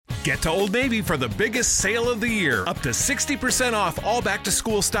Get to Old Navy for the biggest sale of the year. Up to 60% off all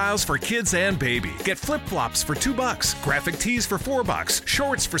back-to-school styles for kids and baby. Get flip-flops for $2, graphic tees for $4,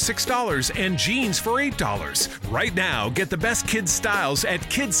 shorts for $6, and jeans for $8. Right now, get the best kids' styles at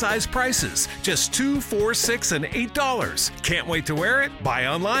kid-size prices. Just $2, $4, $6, and $8. Can't wait to wear it? Buy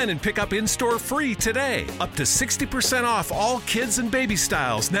online and pick up in-store free today. Up to 60% off all kids and baby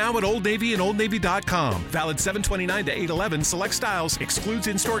styles now at Old Navy and OldNavy.com. Valid 7/29 to 8/11. Select styles. Excludes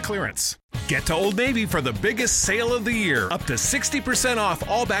in-store clearance. Get to Old Navy for the biggest sale of the year. Up to 60% off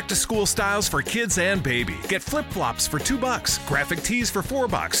all back-to-school styles for kids and baby. Get flip-flops for $2, graphic tees for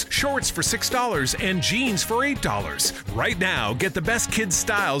 $4, shorts for $6, and jeans for $8. Right now, get the best kids'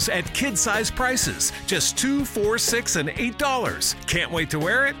 styles at kid-size prices. Just $2, $4, $6, and $8. Can't wait to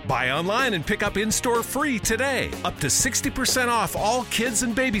wear it? Buy online and pick up in-store free today. Up to 60% off all kids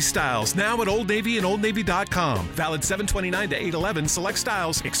and baby styles now at Old Navy and OldNavy.com. Valid 7/29 to 8/11. Select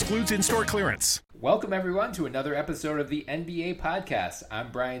styles. Excludes in-store clearance. Welcome, everyone, to another episode of the NBA Podcast.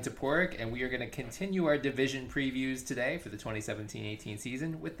 I'm Brian Toporek, and we are going to continue our division previews today for the 2017-18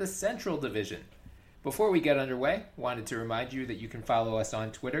 season with the Central Division. Before we get underway, wanted to remind you that you can follow us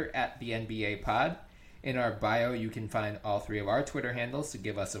on Twitter at the NBA Pod. In our bio, you can find all three of our Twitter handles, so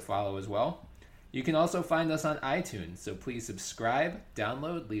give us a follow as well. You can also find us on iTunes, so please subscribe,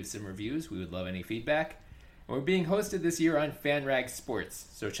 download, leave some reviews. We would love any feedback. We're being hosted this year on FanRag Sports,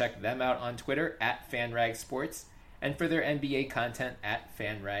 so check them out on Twitter at FanRag Sports, and for their NBA content at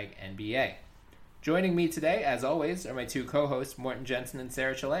FanRag NBA. Joining me today, as always, are my two co-hosts, Morten Jensen and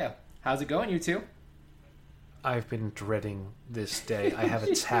Sarah Chaleo. How's it going, you two? I've been dreading this day. I have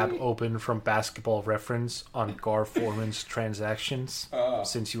a tab open from Basketball Reference on Gar Forman's transactions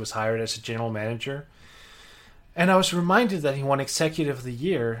since he was hired as a general manager. And I was reminded that he won Executive of the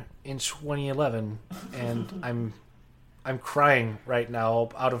Year in 2011, and I'm crying right now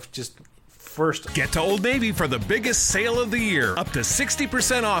out of just first. Get to Old Navy for the biggest sale of the year. Up to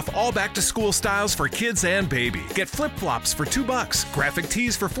 60% off all back-to-school styles for kids and baby. Get flip-flops for $2, graphic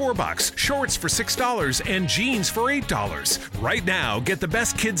tees for $4, shorts for $6, and jeans for $8. Right now, get the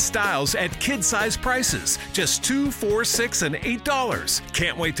best kids' styles at kid-size prices. Just $2, $4, $6, and $8.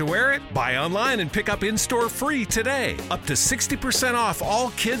 Can't wait to wear it? Buy online and pick up in-store free today. Up to 60% off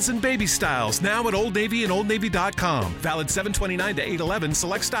all kids and baby styles now at Old Navy and OldNavy.com. Valid 7/29 to 8/11.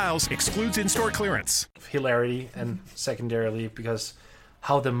 Select styles. Excludes in-store clearance. Hilarity, and secondarily because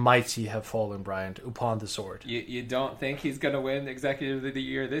how the mighty have fallen, Brian, upon the sword. You don't think he's going to win Executive of the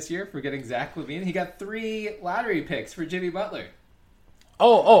Year this year for getting Zach LaVine? He got 3 lottery picks for Jimmy Butler.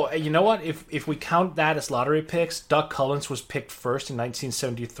 Oh, you know what? If we count that as lottery picks, Doug Collins was picked first in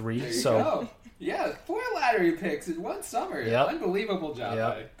 1973. There you go. Yeah, 4 lottery picks in one summer. Yep. Unbelievable job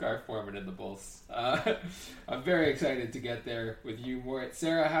by Gar Forman and the Bulls. I'm very excited to get there with you, Mort.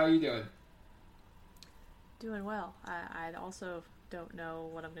 Sarah, how are you doing? Doing well. I also don't know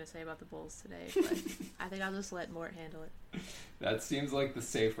what I'm going to say about the Bulls today, but I think I'll just let Mort handle it. That seems like the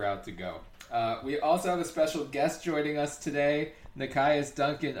safe route to go. We also have a special guest joining us today, Nekias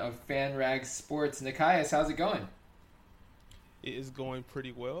Duncan of FanRag Sports. Nekias, how's it going? It is going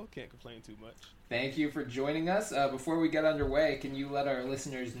pretty well. Can't complain too much. Thank you for joining us. Before we get underway, can you let our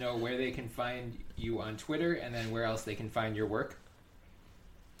listeners know where they can find you on Twitter and then where else they can find your work?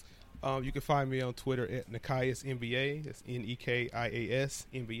 You can find me on Twitter at Nekias NBA. That's Nekias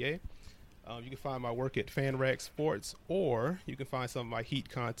NBA. You can find my work at FanRag Sports, or you can find some of my Heat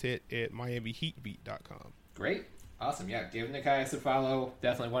content at MiamiHeatBeat.com. Great. Awesome. Yeah, give Nekias a follow.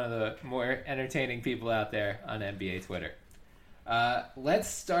 Definitely one of the more entertaining people out there on NBA Twitter. Let's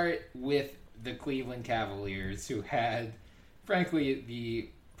start with the Cleveland Cavaliers, who had,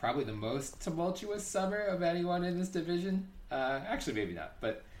 frankly, probably the most tumultuous summer of anyone in this division. Actually, maybe not,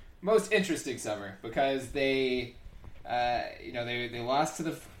 but most interesting summer because they lost to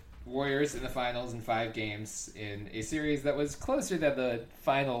the Warriors in the finals in 5 games in a series that was closer than the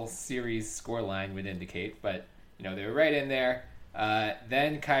final series scoreline would indicate, but they were right in there.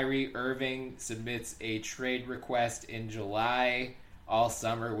 Then Kyrie Irving submits a trade request in July. All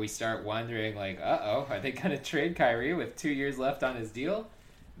summer we start wondering, are they going to trade Kyrie with 2 years left on his deal?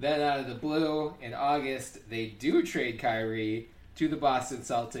 Then out of the blue, in August, they do trade Kyrie to the Boston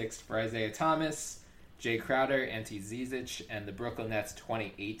Celtics for Isaiah Thomas, Jay Crowder, Ante Zizic, and the Brooklyn Nets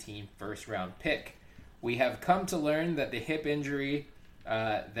 2018 first-round pick. We have come to learn that the hip injury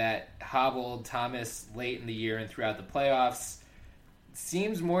that hobbled Thomas late in the year and throughout the playoffs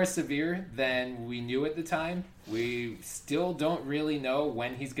seems more severe than we knew at the time. We still don't really know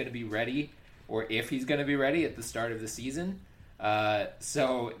when he's going to be ready or if he's going to be ready at the start of the season.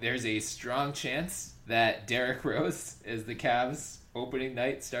 So there's a strong chance that Derrick Rose is the Cavs' opening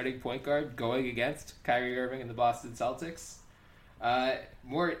night starting point guard going against Kyrie Irving and the Boston Celtics.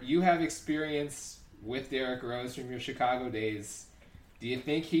 Mort, you have experience with Derrick Rose from your Chicago days. Do you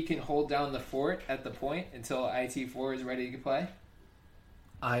think he can hold down the fort at the point until IT4 is ready to play?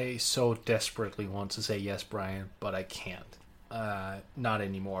 I so desperately want to say yes, Brian, but I can't. Not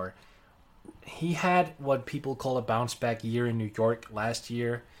anymore. He had what people call a bounce back year in New York last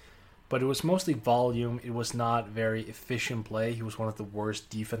year, but it was mostly volume. It was not very efficient play. He was one of the worst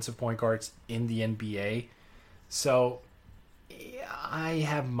defensive point guards in the NBA. So I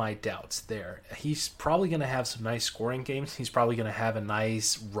have my doubts there. He's probably going to have some nice scoring games. He's probably going to have a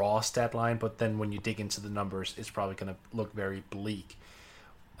nice raw stat line, but then when you dig into the numbers, it's probably going to look very bleak.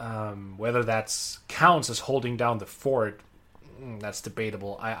 Whether that counts as holding down the fort, that's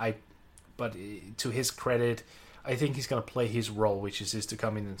debatable. But to his credit, I think he's going to play his role, which is to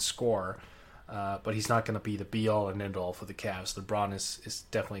come in and score. But he's not going to be the be-all and end-all for the Cavs. LeBron is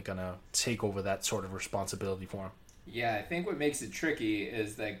definitely going to take over that sort of responsibility for him. Yeah, I think what makes it tricky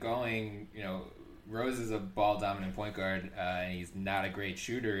is that Rose is a ball-dominant point guard, and he's not a great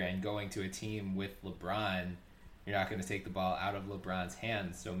shooter, and going to a team with LeBron, you're not going to take the ball out of LeBron's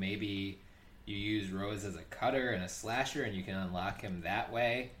hands. So maybe you use Rose as a cutter and a slasher, and you can unlock him that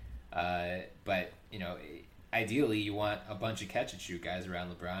way. But, ideally you want a bunch of catch-and-shoot guys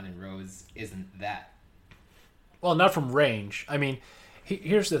around LeBron, and Rose isn't that. Well, not from range. I mean,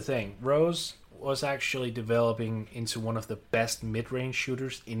 here's the thing. Rose was actually developing into one of the best mid-range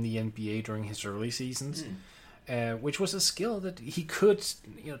shooters in the NBA during his early seasons. Which was a skill that he could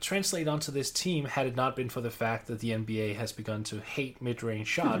translate onto this team had it not been for the fact that the NBA has begun to hate mid-range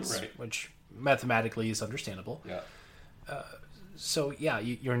shots, right, which mathematically is understandable. Yeah. So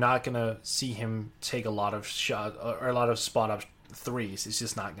you're not going to see him take a lot of shot or a lot of spot-up threes. It's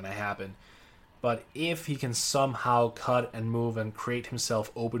just not going to happen. But if he can somehow cut and move and create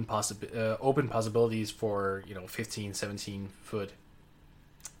himself open possibilities for 15, 17 foot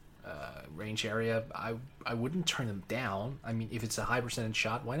range area, I wouldn't turn them down. I mean, if it's a high percentage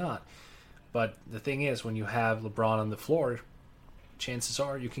shot, why not? But the thing is, when you have LeBron on the floor, chances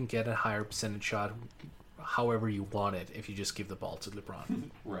are you can get a higher percentage shot however you want it if you just give the ball to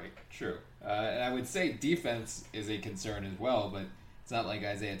LeBron. Right, true. And I would say defense is a concern as well, but it's not like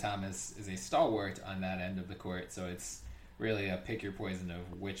Isaiah Thomas is a stalwart on that end of the court, so it's really a pick your poison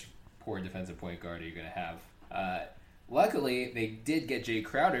of which poor defensive point guard are you going to have. Luckily, they did get Jay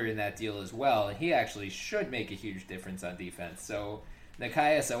Crowder in that deal as well, and he actually should make a huge difference on defense. So,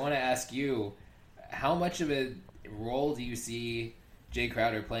 Nekias, I want to ask you, how much of a role do you see Jay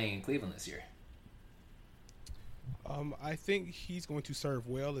Crowder playing in Cleveland this year? I think he's going to serve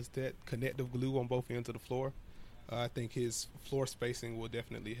well as that connective glue on both ends of the floor. I think his floor spacing will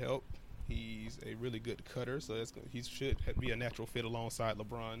definitely help. He's a really good cutter, so he should be a natural fit alongside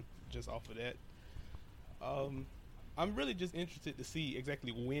LeBron just off of that. I'm really just interested to see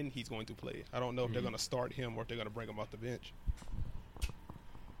exactly when he's going to play. I don't know if they're going to start him or if they're going to bring him off the bench.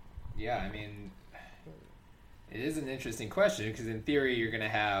 Yeah, I mean, it is an interesting question because in theory you're going to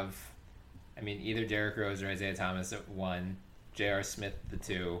have, either Derrick Rose or Isaiah Thomas at 1, J.R. Smith at the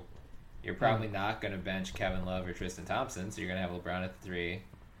 2. You're probably not going to bench Kevin Love or Tristan Thompson, so you're going to have LeBron at the 3,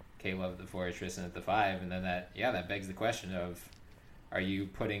 K-Love at the 4, Tristan at the 5, and then that begs the question of, are you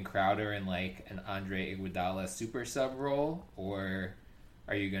putting Crowder in like an Andre Iguodala super sub role, or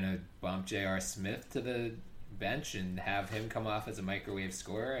are you going to bump J.R. Smith to the bench and have him come off as a microwave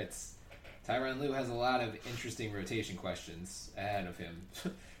scorer? Tyronn Lue has a lot of interesting rotation questions ahead of him,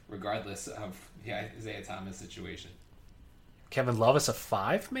 regardless of the Isaiah Thomas situation. Kevin Love is a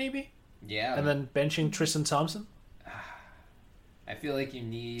 5, maybe? Yeah. And then benching Tristan Thompson? I feel like you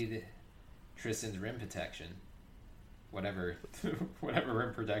need Tristan's rim protection. Whatever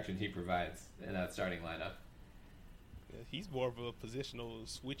rim protection he provides in that starting lineup. Yeah, he's more of a positional,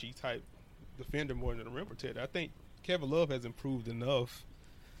 switchy type defender more than a rim protector. I think Kevin Love has improved enough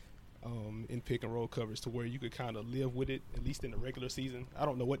in pick and roll coverage to where you could kind of live with it, at least in the regular season. I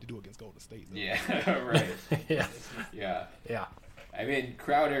don't know what to do against Golden State, though. Yeah, right. Yeah.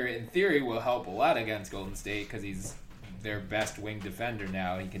 Crowder, in theory, will help a lot against Golden State because he's their best wing defender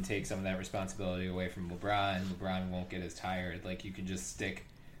now. He can take some of that responsibility away from LeBron. LeBron won't get as tired. Like, you can just stick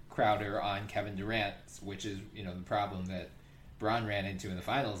Crowder on Kevin Durant, which is, the problem that Bron ran into in the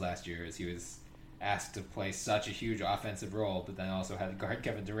finals last year, is he was asked to play such a huge offensive role, but then also had to guard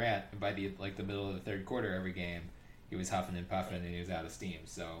Kevin Durant. And by the middle of the third quarter every game, he was huffing and puffing and he was out of steam.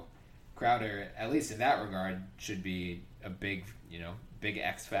 So Crowder, at least in that regard, should be a big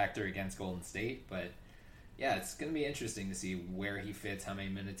X factor against Golden State. But yeah, it's going to be interesting to see where he fits, how many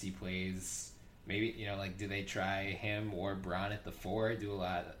minutes he plays. maybe, like, do they try him or Bron at the 4, do a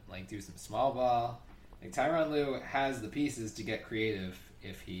lot, like, do some small ball? Like, Tyronn Lue has the pieces to get creative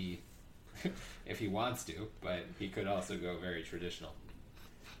if he if he wants to, but he could also go very traditional.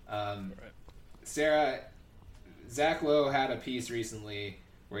 Sarah, Zach Lowe had a piece recently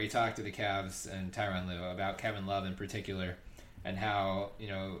where he talked to the Cavs and Tyronn Lue about Kevin Love in particular, and how,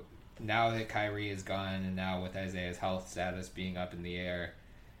 now that Kyrie is gone and now with Isaiah's health status being up in the air,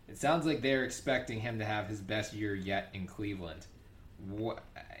 it sounds like they're expecting him to have his best year yet in Cleveland.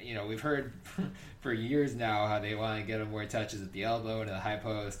 We've heard for years now how they want to get him more touches at the elbow and the high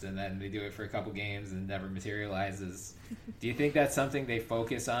post, and then they do it for a couple games and never materializes. Do you think that's something they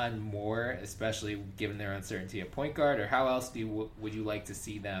focus on more, especially given their uncertainty at point guard, or how else would you like to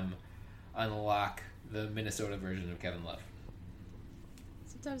see them unlock the Minnesota version of Kevin Love?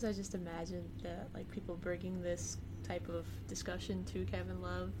 Sometimes I just imagine that, like, people bringing this type of discussion to Kevin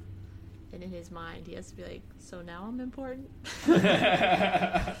Love, and in his mind he has to be like, so now I'm important.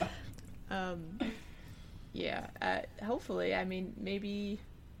 Hopefully, I mean, maybe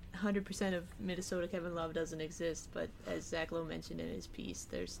 100% of Minnesota Kevin Love doesn't exist, but as Zach Lowe mentioned in his piece,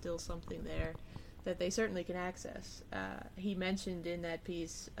 there's still something there that they certainly can access. He mentioned in that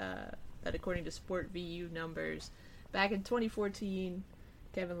piece that according to Sport VU numbers, back in 2014,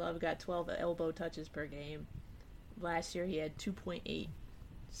 Kevin Love got 12 elbow touches per game. Last year he had 2.8.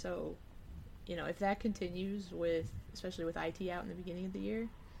 So, if that continues especially with IT out in the beginning of the year,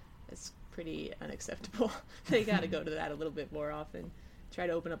 that's pretty unacceptable. They got to go to that a little bit more often. Try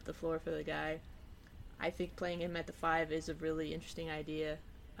to open up the floor for the guy. I think playing him at the 5 is a really interesting idea.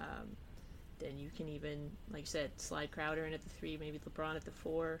 Then you can even, like you said, slide Crowder in at the 3, maybe LeBron at the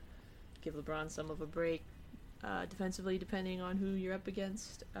 4, give LeBron some of a break defensively depending on who you're up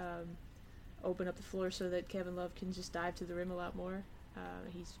against. Open up the floor so that Kevin Love can just dive to the rim a lot more.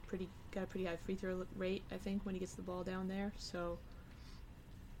 He's got a pretty high free throw rate, I think, when he gets the ball down there. So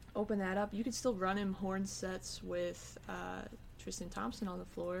open that up. You could still run him horn sets with Tristan Thompson on the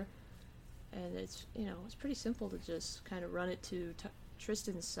floor, and it's pretty simple to just kind of run it to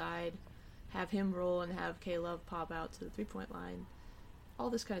Tristan's side, have him roll, and have K Love pop out to the 3-point line. All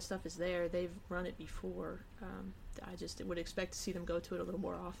this kind of stuff is there. They've run it before. I just would expect to see them go to it a little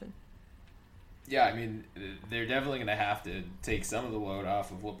more often. Yeah, I mean, they're definitely going to have to take some of the load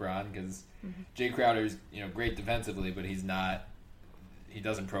off of LeBron because Jay Crowder's, great defensively, but he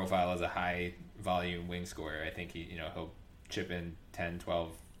doesn't profile as a high volume wing scorer. I think he'll chip in 10,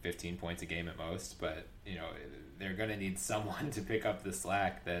 12, 15 points a game at most, but they're going to need someone to pick up the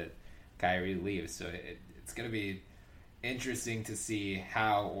slack that Kyrie leaves. So it's going to be interesting to see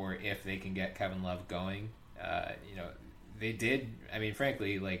how or if they can get Kevin Love going. They did, I mean,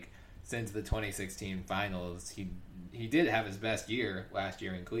 frankly, like, since the 2016 finals, he did have his best year last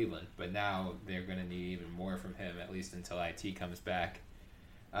year in Cleveland, but now they're going to need even more from him, at least until IT comes back.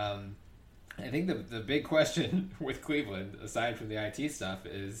 I think the big question with Cleveland, aside from the IT stuff,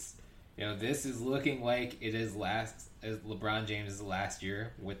 is, this is looking like it is LeBron James' last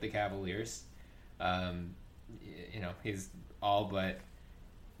year with the Cavaliers. He's all but...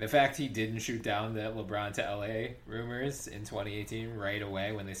 The fact he didn't shoot down the LeBron to LA rumors in 2018 right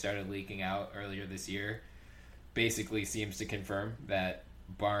away when they started leaking out earlier this year basically seems to confirm that,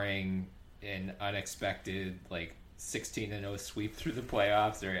 barring an unexpected 16-0 sweep through the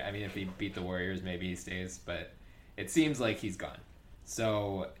playoffs, or I mean, if he beat the Warriors, maybe he stays, but it seems like he's gone.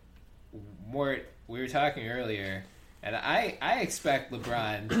 So, we were talking earlier, and I expect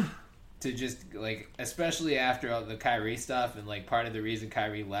LeBron to just, especially after all the Kyrie stuff, and, part of the reason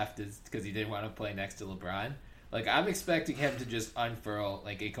Kyrie left is because he didn't want to play next to LeBron. I'm expecting him to just unfurl,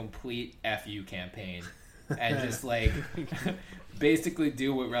 a complete FU campaign and just, basically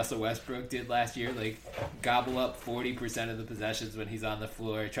do what Russell Westbrook did last year, gobble up 40% of the possessions when he's on the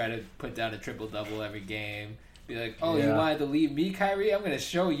floor, try to put down a triple-double every game, be like, you wanted to leave me, Kyrie? I'm going to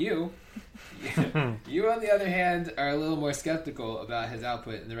show you. You, on the other hand, are a little more skeptical about his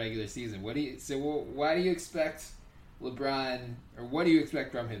output in the regular season. Why do you expect LeBron, or what do you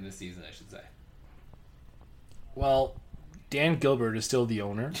expect from him this season, I should say? Well, Dan Gilbert is still the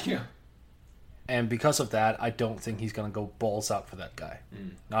owner. Yeah. And because of that, I don't think he's going to go balls out for that guy.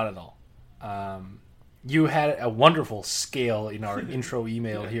 Not at all. You had a wonderful scale in our intro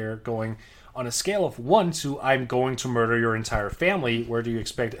email here going... On a scale of 1 to I'm going to murder your entire family, where do you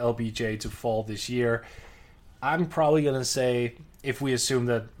expect LBJ to fall this year? I'm probably going to say, if we assume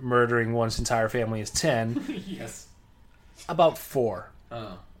that murdering one's entire family is 10, yes, about 4.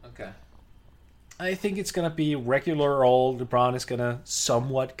 Oh, okay. I think it's going to be regular old LeBron is going to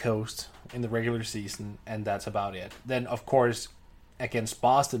somewhat coast in the regular season, and that's about it. Then, of course, against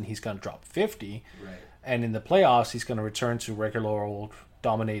Boston, he's going to drop 50. Right. And in the playoffs, he's going to return to regular old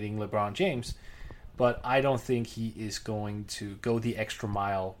dominating LeBron James. But I don't think he is going to go the extra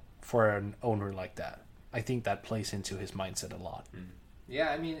mile for an owner like that. I think that plays into his mindset a lot. Yeah,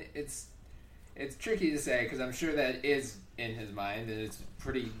 I mean, it's tricky to say because I'm sure that is in his mind, and it's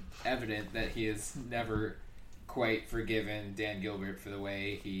pretty evident that he has never quite forgiven Dan Gilbert for the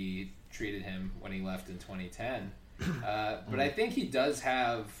way he treated him when he left in 2010. But I think he does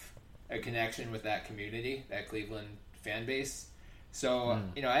have a connection with that community, that Cleveland fan base. So,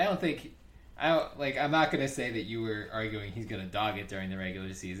 I'm not going to say that you were arguing he's going to dog it during the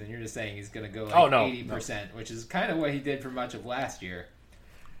regular season. You're just saying he's going to go 80%, which is kind of what he did for much of last year.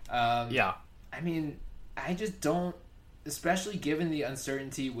 Yeah. I mean, I just don't, especially given the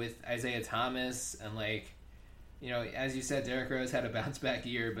uncertainty with Isaiah Thomas and, as you said, Derrick Rose had a bounce-back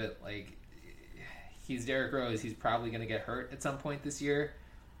year, but, he's Derrick Rose. He's probably going to get hurt at some point this year.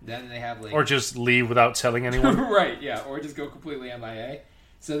 Then they have, or just leave without telling anyone. Right, yeah, or just go completely MIA.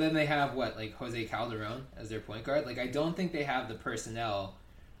 So then they have, Jose Calderon as their point guard? I don't think they have the personnel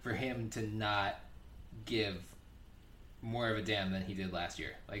for him to not give more of a damn than he did last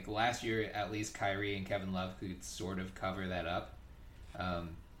year. Last year, at least Kyrie and Kevin Love could sort of cover that up.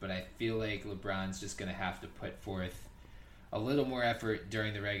 But I feel like LeBron's just going to have to put forth a little more effort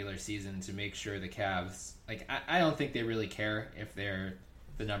during the regular season to make sure the Cavs... I don't think they really care if they're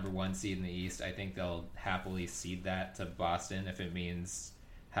the number 1 seed in the East. I think they'll happily cede that to Boston if it means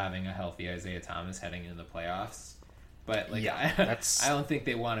having a healthy Isaiah Thomas heading into the playoffs. But I don't think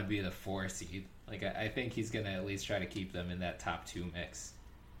they want to be the 4 seed. I think he's going to at least try to keep them in that top 2 mix.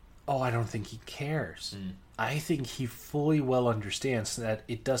 Oh, I don't think he cares. I think he fully well understands that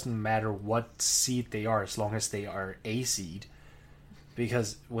it doesn't matter what seed they are as long as they are a seed.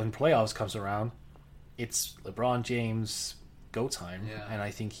 Because when playoffs comes around, it's LeBron James go time. Yeah. And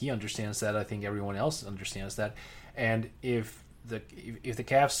I think he understands that. I think everyone else understands that. And if the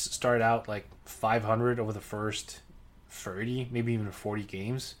Cavs start out 500 over the first 30, maybe even 40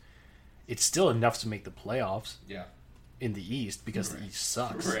 games, it's still enough to make the playoffs. Yeah. In the East because the East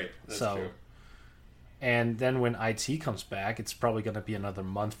sucks. Right. That's true. And then when IT comes back, it's probably going to be another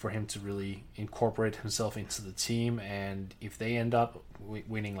month for him to really incorporate himself into the team. And if they end up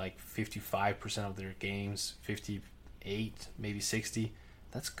winning 55% of their games, 58, maybe 60,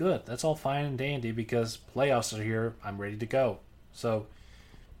 that's good. That's all fine and dandy because playoffs are here. I'm ready to go. So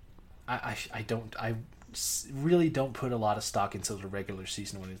I really don't put a lot of stock into the regular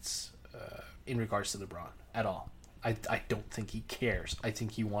season when it's in regards to LeBron at all. I don't think he cares. I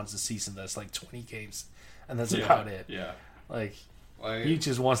think he wants a season that's 20 games, and that's about it. Yeah. He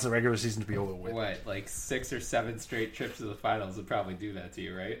just wants the regular season to be over with. What, 6 or 7 straight trips to the finals would probably do that to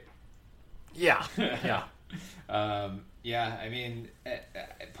you, right? Yeah. Yeah. Yeah, I mean,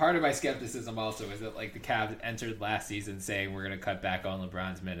 part of my skepticism also is that the Cavs entered last season saying we're going to cut back on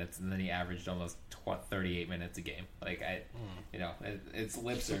LeBron's minutes, and then he averaged almost 38 minutes a game. It's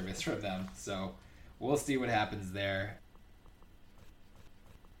lip service from them. So we'll see what happens there.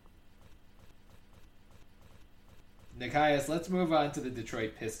 Nekias, let's move on to the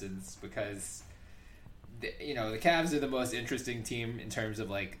Detroit Pistons because the Cavs are the most interesting team in terms of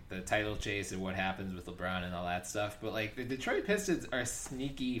the title chase and what happens with LeBron and all that stuff. But the Detroit Pistons are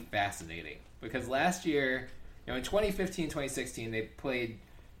sneaky fascinating because last year, in 2015, 2016, they played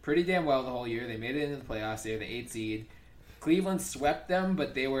pretty damn well the whole year. They made it into the playoffs. They were the 8th seed. Cleveland swept them,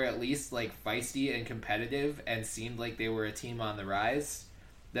 but they were at least feisty and competitive and seemed like they were a team on the rise.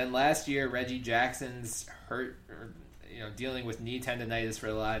 Then last year, Reggie Jackson's hurt, dealing with knee tendonitis for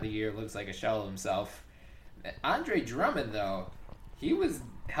a lot of the year, looks like a shell of himself. Andre Drummond, though, he was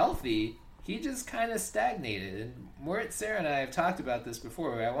healthy. He just kind of stagnated. And Moritz, Sarah, and I have talked about this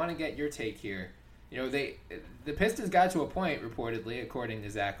before, but I want to get your take here. The Pistons got to a point, reportedly, according to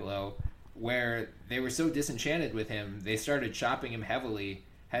Zach Lowe, where they were so disenchanted with him, they started shopping him heavily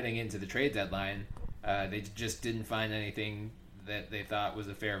heading into the trade deadline. They just didn't find anything that they thought was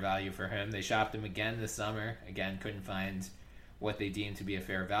a fair value for him. They shopped him again this summer. Again, couldn't find what they deemed to be a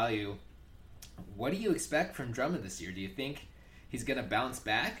fair value. What do you expect from Drummond this year? Do you think he's going to bounce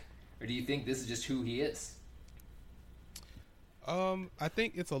back, or do you think this is just who he is? I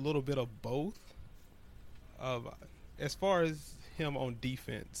think it's a little bit of both. As far as him on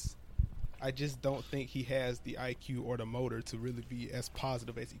defense, I just don't think he has the IQ or the motor to really be as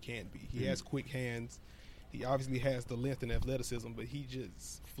positive as he can be. He has quick hands. He obviously has the length and athleticism, but he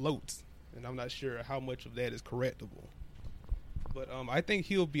just floats, and I'm not sure how much of that is correctable. But I think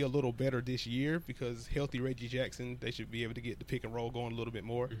he'll be a little better this year because healthy Reggie Jackson, they should be able to get the pick and roll going a little bit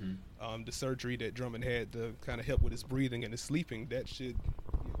more. The surgery that Drummond had to kind of help with his breathing and his sleeping, that should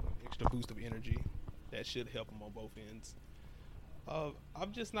give him an extra boost of energy. That should help him on both ends.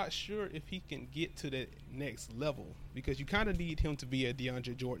 I'm just not sure if he can get to that next level because you kind of need him to be a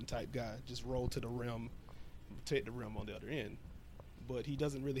DeAndre Jordan type guy, just roll to the rim, protect the rim on the other end. But he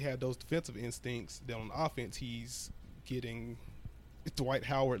doesn't really have those defensive instincts that on offense he's getting Dwight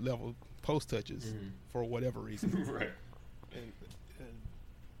Howard level post touches for whatever reason. Right. And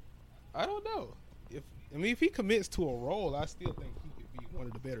I don't know. If he commits to a role, I still think he could be one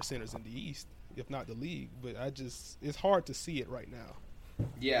of the better centers in the East, if not the league. But it's hard to see it right now.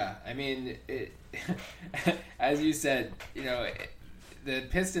 Yeah, I mean, as you said, the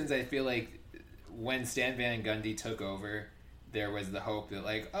Pistons, I feel like when Stan Van Gundy took over, there was the hope that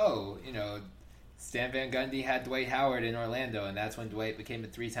Stan Van Gundy had Dwight Howard in Orlando, and that's when Dwight became a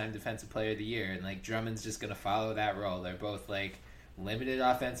 3-time Defensive Player of the Year. And Drummond's just going to follow that role. They're both limited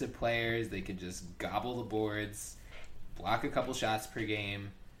offensive players. They could just gobble the boards, block a couple shots per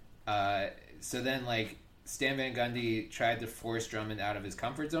game. So then Stan Van Gundy tried to force Drummond out of his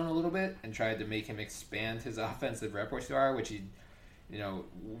comfort zone a little bit and tried to make him expand his offensive repertoire, which he.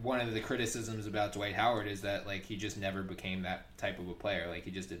 One of the criticisms about Dwight Howard is that he just never became that type of a player.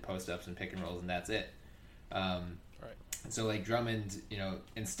 He just did post ups and pick and rolls and that's it. Right. So Drummond,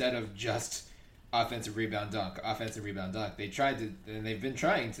 instead of just offensive rebound dunk, they've been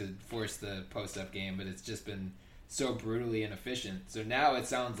trying to force the post up game, but it's just been so brutally inefficient. So now it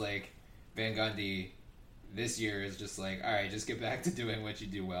sounds like Van Gundy this year is just all right, just get back to doing what you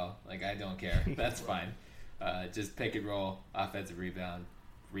do well. I don't care. That's fine. Just pick and roll, offensive rebound,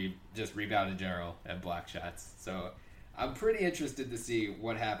 just rebound in general, and block shots. So I'm pretty interested to see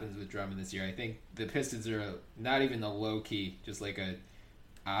what happens with Drummond this year. I think the Pistons are not even a low-key, just a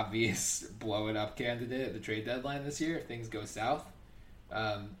obvious blow-it-up candidate at the trade deadline this year if things go south.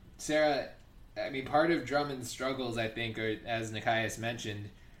 Sarah, I mean, part of Drummond's struggles, I think, as Nekias mentioned,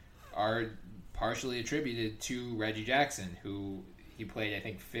 are partially attributed to Reggie Jackson, who he played, I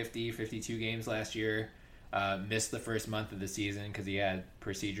think, 52 games last year. Missed the first month of the season because he had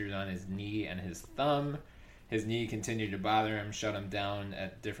procedures on his knee and his thumb. His knee continued to bother him, shut him down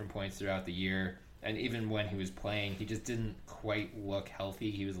at different points throughout the year. And even when he was playing, he just didn't quite look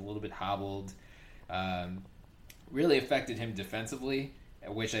healthy. He was a little bit hobbled. Really affected him defensively,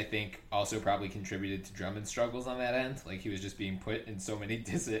 which I think also probably contributed to Drummond's struggles on that end. He was just being put in so many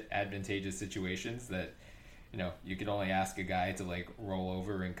disadvantageous situations that you could only ask a guy to roll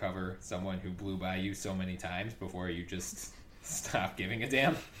over and cover someone who blew by you so many times before you just stop giving a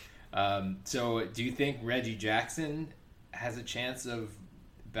damn. So do you think Reggie Jackson has a chance of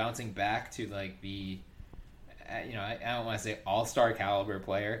bouncing back to the, I don't want to say all-star caliber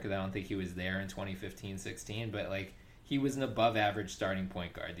player because I don't think he was there in 2015-16, but he was an above average starting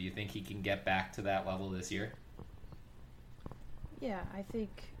point guard. Do you think he can get back to that level this year? Yeah, I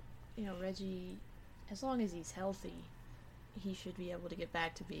think, Reggie, as long as he's healthy, he should be able to get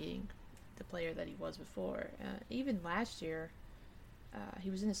back to being the player that he was before. Even last year, he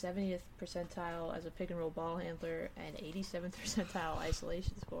was in the 70th percentile as a pick-and-roll ball handler and 87th percentile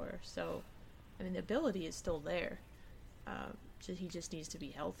isolation scorer. So, I mean, the ability is still there. He just needs to be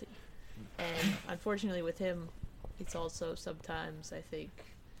healthy. And unfortunately with him, it's also sometimes, I think,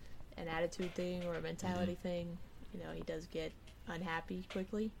 an attitude thing or a mentality thing. He does get unhappy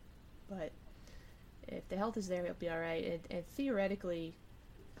quickly, but if the health is there, he'll be all right. And theoretically,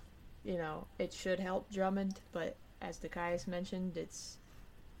 it should help Drummond. But as Nekias mentioned,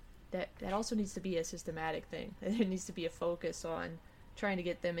 that also needs to be a systematic thing. There needs to be a focus on trying to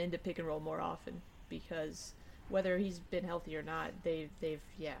get them into pick and roll more often. Because whether he's been healthy or not, they've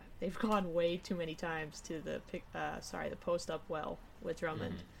gone way too many times to the post up well with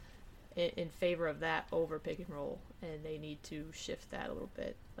Drummond in favor of that over pick and roll, and they need to shift that a little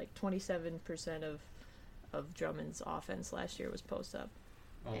bit. 27% of Drummond's offense last year was post up.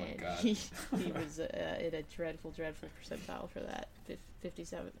 Oh my God. He was in a dreadful percentile for that.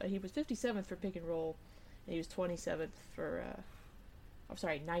 57. He was 57th for pick and roll, and he was 27th for.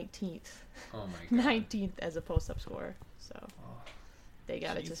 19th. Oh my God. 19th as a post up scorer. So they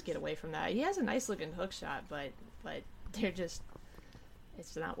got to just get away from that. He has a nice looking hook shot, but they're just,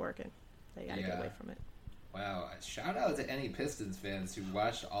 it's not working. They got to get away from it. Wow. Shout out to any Pistons fans who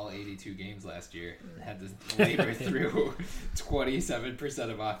watched all 82 games last year and had to labor through 27%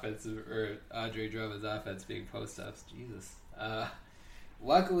 of offensive, or Andre Drummond's offense being post-ups. Jesus.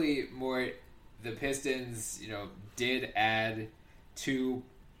 Luckily, the Pistons, did add two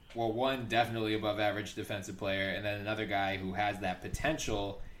one definitely above average defensive player, and then another guy who has that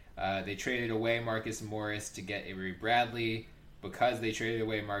potential. They traded away Marcus Morris to get Avery Bradley. Because they traded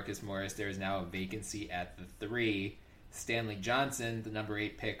away Marcus Morris, there is now a vacancy at the 3. Stanley Johnson, the number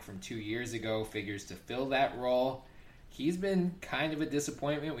 8 pick from 2 years ago, figures to fill that role. He's been kind of a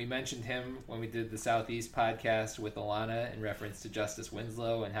disappointment. We mentioned him when we did the Southeast podcast with Alana in reference to Justice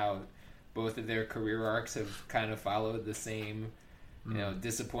Winslow and how both of their career arcs have kind of followed the same,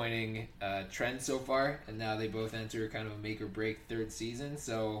 disappointing trend so far. And now they both enter kind of a make or break third season.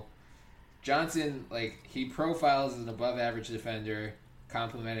 So Johnson, he profiles as an above average defender,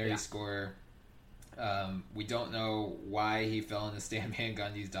 complimentary scorer. We don't know why he fell into Stan Van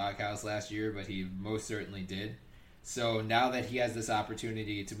Gundy's doghouse last year, but he most certainly did. So now that he has this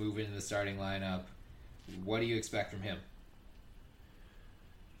opportunity to move into the starting lineup, what do you expect from him?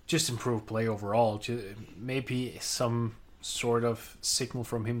 Just improved play overall. Maybe some sort of signal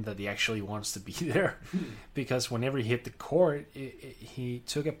from him that he actually wants to be there. Because whenever he hit the court, he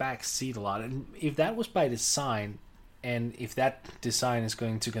took a back seat a lot. And if that was by design, and if that design is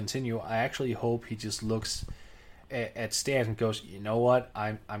going to continue, I actually hope he just looks at Stan and goes, you know what,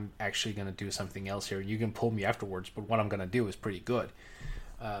 I'm actually going to do something else here. You can pull me afterwards, but what I'm going to do is pretty good.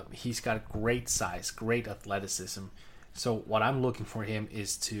 He's got great size, great athleticism. So what I'm looking for him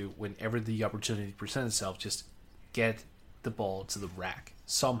is to, whenever the opportunity presents itself, just get the ball to the rack.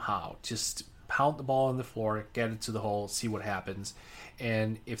 Somehow, just pound the ball on the floor, get it to the hole, see what happens.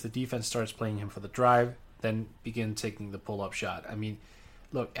 And if the defense starts playing him for the drive, then begin taking the pull-up shot. I mean,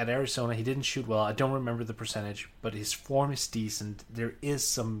 look, at Arizona, he didn't shoot well. I don't remember the percentage, but his form is decent. There is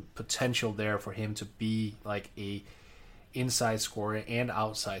some potential there for him to be like a inside scorer and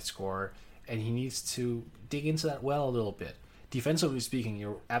outside scorer, and he needs to dig into that well a little bit. Defensively speaking,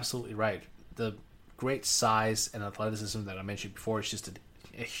 you're absolutely right. The great size and athleticism that I mentioned before is just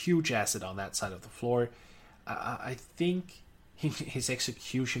a huge asset on that side of the floor. I think his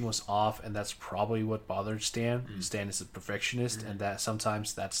execution was off, and that's probably what bothered Stan. Stan is a perfectionist, and that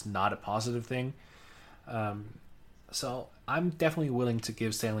sometimes that's not a positive thing. So I'm definitely willing to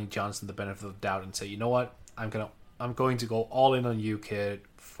give Stanley Johnson the benefit of the doubt and say, you know what, I'm going to go all in on you, kid,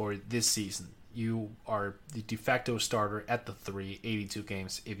 for this season. You are the de facto starter at the 3, 82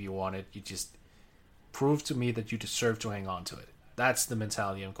 games if you want it. You just prove to me that you deserve to hang on to it. That's the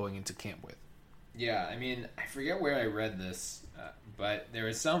mentality I'm going into camp with. Yeah, I mean, I forget where I read this, but there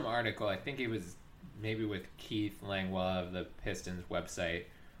was some article, I think it was maybe with Keith Langwell of the Pistons website,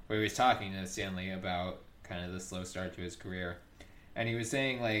 where he was talking to Stanley about kind of the slow start to his career. And he was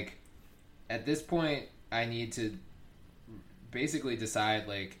saying, at this point, I need to basically decide,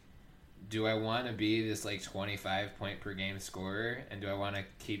 do I want to be this 25 point per game scorer, and do I want to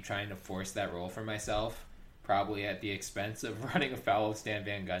keep trying to force that role for myself, probably at the expense of running afoul of Stan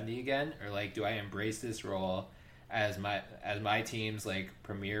Van Gundy again, or do I embrace this role as my team's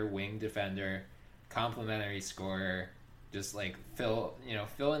premier wing defender, complimentary scorer, just fill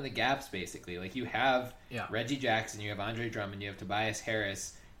in the gaps basically. You have Reggie Jackson, you have Andre Drummond, you have Tobias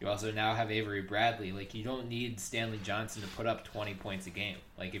Harris. You also now have Avery Bradley. You don't need Stanley Johnson to put up 20 points a game.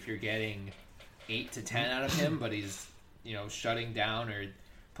 If you're getting 8 to 10 out of him, but he's, shutting down or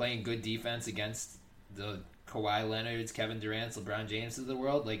playing good defense against the Kawhi Leonards, Kevin Durant's, LeBron James of the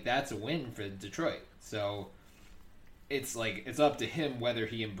world, that's a win for Detroit. So it's it's up to him whether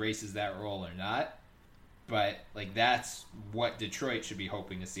he embraces that role or not. But that's what Detroit should be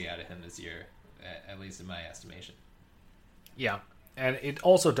hoping to see out of him this year, at least in my estimation. Yeah. And it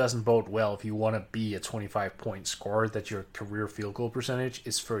also doesn't bode well if you want to be a 25-point scorer that your career field goal percentage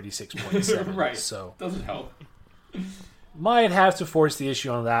is 36.7. Right. So doesn't help. Might have to force the issue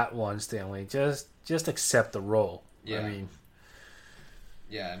on that one, Stanley. Just accept the role. Yeah. I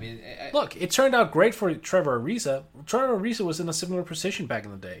mean, look, it turned out great for Trevor Ariza. Trevor Ariza was in a similar position back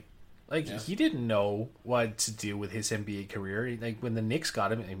in the day. He didn't know what to do with his NBA career. When the Knicks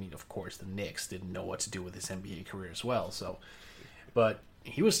got him, I mean, of course, the Knicks didn't know what to do with his NBA career as well. So. But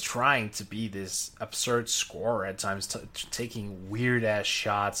he was trying to be this absurd scorer at times, taking weird-ass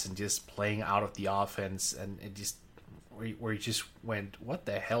shots and just playing out of the offense, and it just where he just went, what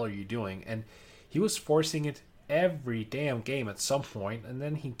the hell are you doing? And he was forcing it every damn game at some point, and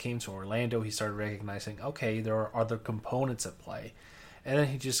then he came to Orlando. He started recognizing, okay, there are other components at play. And then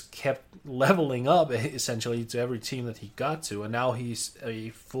he just kept leveling up, essentially, to every team that he got to, and now he's a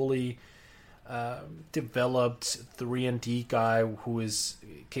fully... developed 3-and-D guy who is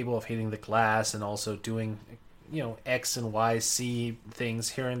capable of hitting the glass and also doing, X and Y, C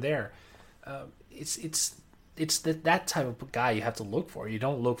things here and there. It's it's that type of guy you have to look for. You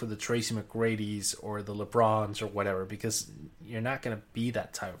don't look for the Tracy McGrady's or the LeBrons or whatever, because you're not going to be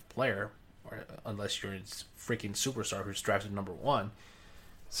that type of player, or unless you're a freaking superstar who's drafted number 1.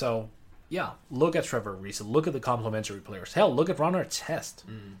 So, yeah, look at Trevor Ariza. Look at the complementary players. Hell, look at Ron Artest.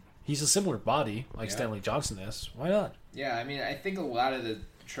 He's a similar body like Stanley Johnson is. Why not? Yeah, I mean, I think a lot of the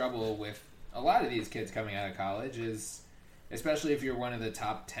trouble with a lot of these kids coming out of college is, especially if you're one of the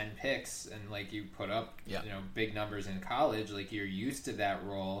top 10 picks and like you put up big numbers in college, like you're used to that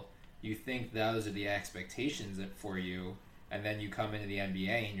role, you think those are the expectations for you, and then you come into the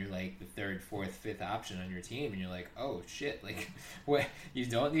NBA and you're like the third, fourth, fifth option on your team, and you're like, oh shit, like what, you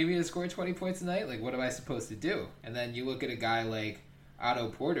don't need me to score 20 points a night? Like what am I supposed to do? And then you look at a guy like Otto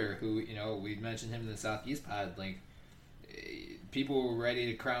Porter, who, we mentioned him in the Southeast pod, like people were ready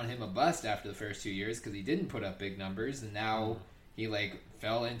to crown him a bust after the first 2 years because he didn't put up big numbers, and now he like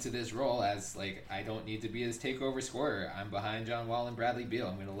fell into this role as like, I don't need to be his takeover scorer. I'm behind John Wall and Bradley Beal.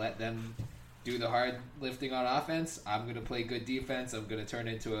 I'm going to let them do the hard lifting on offense. I'm going to play good defense. I'm going to turn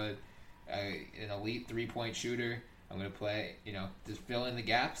into an elite 3-point shooter. I'm going to play, just fill in the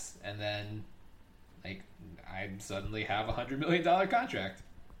gaps, and then like I suddenly have $100 million contract.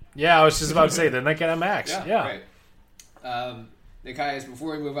 Yeah, I was just about to say, then they get a max. Yeah. Right. Nekias,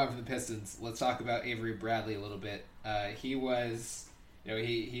 before we move on from the Pistons, let's talk about Avery Bradley a little bit. He was,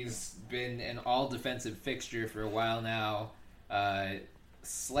 he's been an all-defensive fixture for a while now.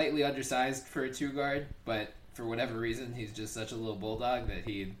 Slightly undersized for a 2-guard, but for whatever reason, he's just such a little bulldog that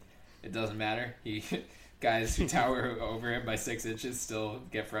it doesn't matter. Guys who tower over him by 6 inches still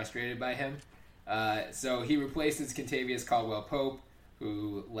get frustrated by him. So he replaces Kentavious Caldwell-Pope,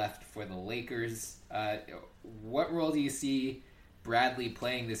 who left for the Lakers. What role do you see Bradley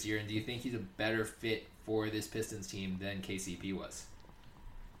playing this year, and do you think he's a better fit for this Pistons team than KCP was?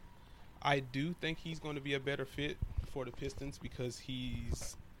 I do think he's going to be a better fit for the Pistons because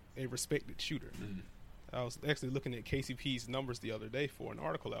he's a respected shooter. I was actually looking at KCP's numbers the other day for an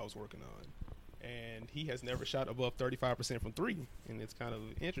article I was working on, and he has never shot above 35% from 3, and it's kind of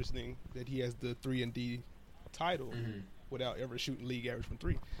interesting that he has the 3-and-D title without ever shooting league average from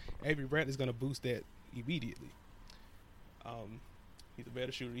 3. Avery Bradley's going to boost that immediately. He's a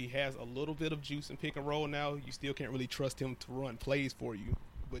better shooter. He has a little bit of juice in pick and roll now. You still can't really trust him to run plays for you,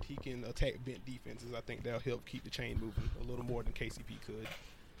 but he can attack bent defenses. I think that'll help keep the chain moving a little more than KCP could.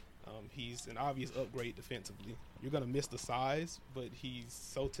 He's an obvious upgrade defensively. You're going to miss the size, but he's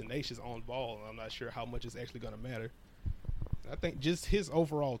so tenacious on ball, I'm not sure how much it's actually going to matter. I think just his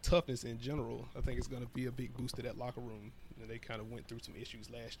overall toughness in general, I think it's going to be a big boost to that locker room. And they kind of went through some issues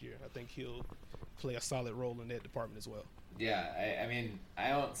last year. I think he'll play a solid role in that department as well. Yeah, I mean, I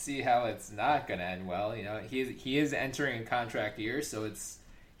don't see how it's not going to end well. He is entering a contract year, so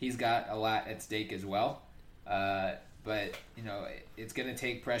he's got a lot at stake as well. But, it's going to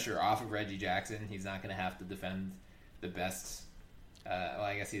take pressure off of Reggie Jackson. He's not going to have to defend the best. Well,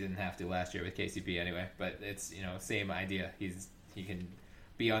 I guess he didn't have to last year with KCP anyway. But it's, same idea. He can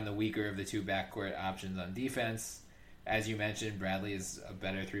be on the weaker of the 2 backcourt options on defense. As you mentioned, Bradley is a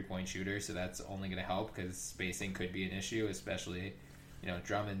better 3-point shooter, so that's only going to help because spacing could be an issue, especially,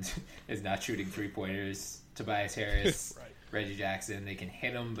 Drummond is not shooting 3-pointers. Tobias Harris, right. Reggie Jackson, they can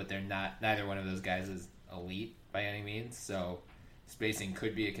hit them, but they're not. Neither one of those guys is elite by any means, so spacing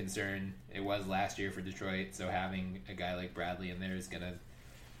could be a concern. It was last year for Detroit, so having a guy like Bradley in there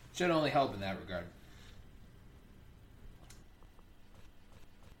should only help in that regard.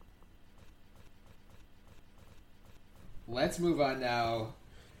 Let's move on now.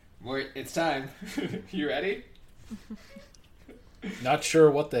 It's time. You ready? Not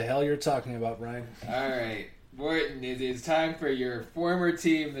sure what the hell you're talking about, Ryan. All right. Morton, it is time for your former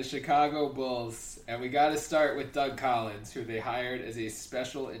team, the Chicago Bulls. And we got to start with Doug Collins, who they hired as a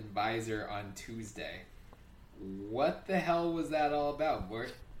special advisor on Tuesday. What the hell was that all about,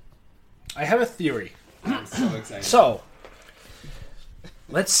 Mort? I have a theory. I'm so excited. So,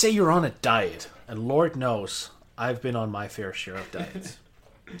 let's say you're on a diet, and Lord knows I've been on my fair share of diets.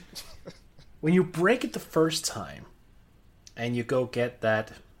 When you break it the first time, and you go get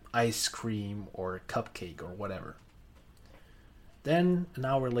that ice cream or cupcake or whatever, then an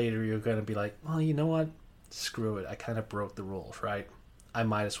hour later you're going to be like, well, you know what? Screw it. I kind of broke the rules, right? I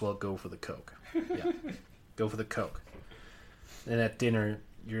might as well go for the Coke. Yeah, go for the Coke. Then at dinner,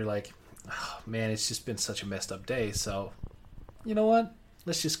 you're like, oh, man, it's just been such a messed up day, so you know what?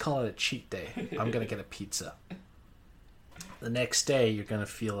 Let's just call it a cheat day. I'm going to get a pizza. The next day, you're going to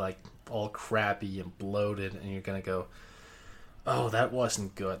feel like all crappy and bloated, and you're going to go, oh, that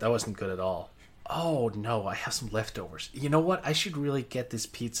wasn't good. That wasn't good at all. oh no, I have some leftovers. You know what? I should really get this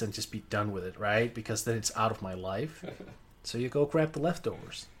pizza and just be done with it, right? Because then it's out of my life. So you go grab the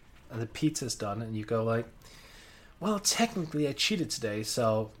leftovers. And the pizza's done, and you go like, well, technically I cheated today,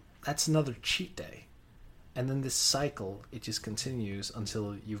 so that's another cheat day. And then this cycle, it just continues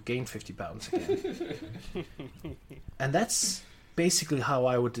until you've gained 50 pounds again. And that's basically how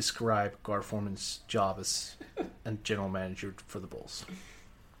I would describe Gar Forman's job as a general manager for the Bulls.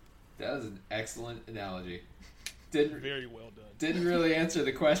 That was an excellent analogy. Very well done. Didn't really answer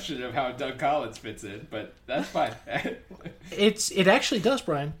the question of how Doug Collins fits in, but that's fine. It actually does,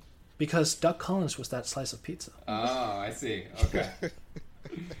 Brian, because Doug Collins was that slice of pizza. Oh, I see. Okay.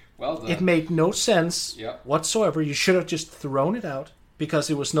 Well done. It made no sense Yep. whatsoever. You should have just thrown it out because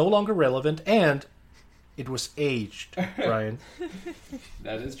it was no longer relevant and it was aged, Brian.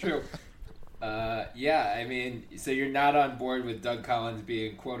 That is true. Yeah, I mean, so you're not on board with Doug Collins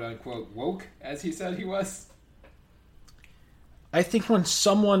being quote-unquote woke, as he said he was? I think when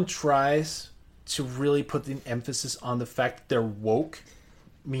someone tries to really put the emphasis on the fact that they're woke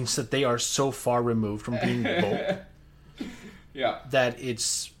means that they are so far removed from being woke Yeah. that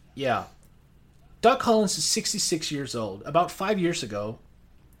it's, yeah. Doug Collins is 66 years old. About 5 years ago,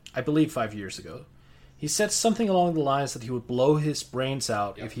 I believe 5 years ago, he said something along the lines that he would blow his brains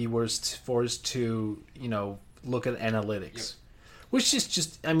out if he was forced to, look at analytics. Yep. Which is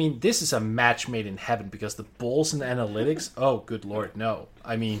just, I mean, this is a match made in heaven because the Bulls and analytics, oh, good Lord, no.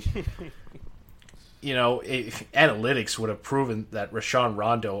 I mean, if analytics would have proven that Rajon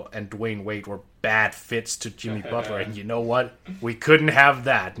Rondo and Dwayne Wade were bad fits to Jimmy Butler, and you know what? We couldn't have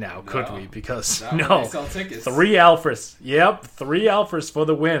that now, could we? Because, Not when they sell tickets. 3 alphas. Yep, 3 alphas for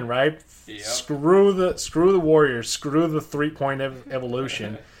the win, right? Yep. Screw the Warriors, screw the three-point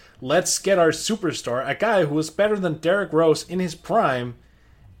evolution. Let's get our superstar, a guy who was better than Derrick Rose in his prime,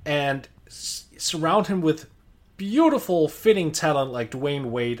 and surround him with beautiful, fitting talent like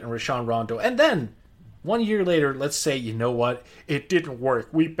Dwayne Wade and Rajon Rondo. And then, 1 year later, let's say, you know what? It didn't work.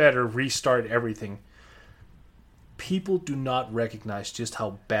 We better restart everything. People do not recognize just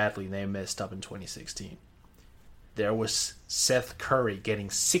how badly they messed up in 2016. There was Seth Curry getting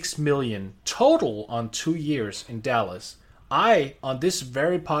 $6 million total on 2 years in Dallas. I, on this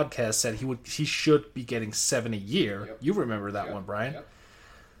very podcast, said he should be getting $7 million a year. Yep. You remember that Yep. one, Brian. Yep.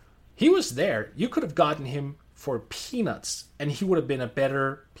 He was there. You could have gotten him for peanuts, and he would have been a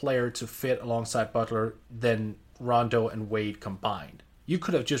better player to fit alongside Butler than Rondo and Wade combined. You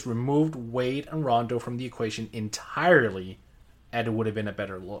could have just removed Wade and Rondo from the equation entirely, and it would have been a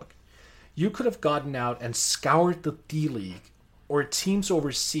better look. You could have gotten out and scoured the D-League or teams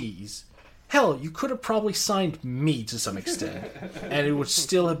overseas. Hell, you could have probably signed me to some extent, and it would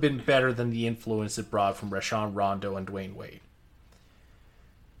still have been better than the influence it brought from Rajon Rondo and Dwayne Wade.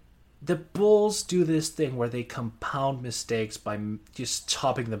 The Bulls do this thing where they compound mistakes by just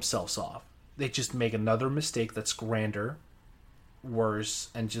topping themselves off. They just make another mistake that's grander, worse,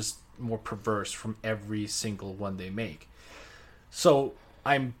 and just more perverse from every single one they make. So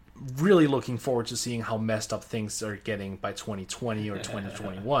I'm really looking forward to seeing how messed up things are getting by 2020 or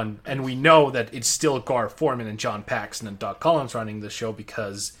 2021. And we know that it's still Gar Forman and John Paxson and Doug Collins running the show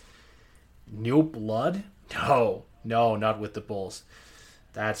because new blood? No, not with the Bulls.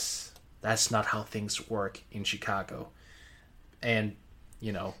 That's not how things work in Chicago. And,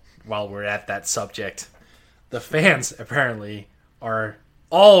 while we're at that subject, the fans apparently are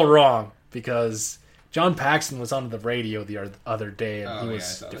all wrong because John Paxson was on the radio the other day and he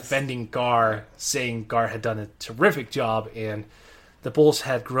was defending Gar, saying Gar had done a terrific job and the Bulls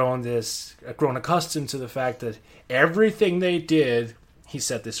had grown accustomed to the fact that everything they did, he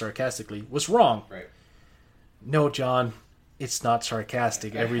said this sarcastically, was wrong. Right. No, John, it's not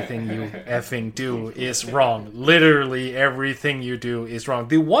sarcastic. Everything you effing do is wrong. Literally everything you do is wrong.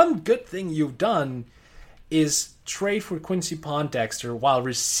 The one good thing you've done is trade for Quincy Pondexter while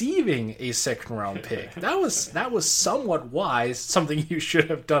receiving a second-round pick. That was somewhat wise, something you should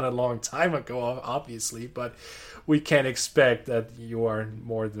have done a long time ago, obviously, but we can't expect that you are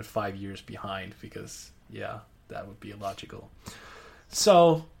more than 5 years behind because, yeah, that would be illogical.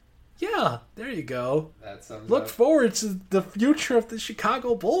 So, yeah, there you go. That sums Look up. forward to the future of the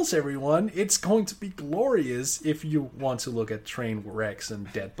Chicago Bulls, everyone. It's going to be glorious if you want to look at train wrecks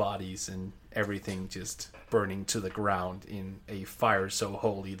and dead bodies and everything just burning to the ground in a fire so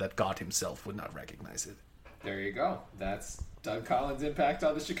holy that God himself would not recognize it. There you go. That's Doug Collins' impact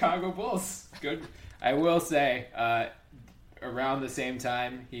on the Chicago Bulls. Good. I will say, around the same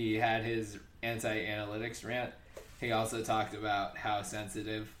time he had his anti-analytics rant, He also talked about how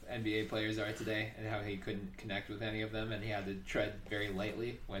sensitive NBA players are today and how he couldn't connect with any of them and he had to tread very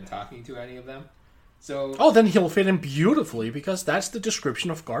lightly when talking to any of them. So, then he'll fit in beautifully because that's the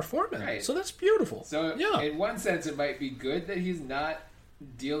description of Gar Forman. Right. So that's beautiful. So in one sense, it might be good that he's not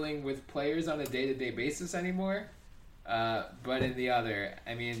dealing with players on a day-to-day basis anymore. But in the other,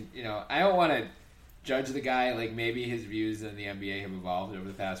 I mean, I don't want to judge the guy. Like, maybe his views in the NBA have evolved over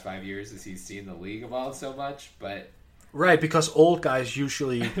the past 5 years as he's seen the league evolve so much. But right, because old guys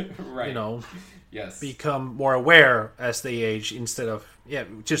usually, right. Yes. become more aware as they age instead of,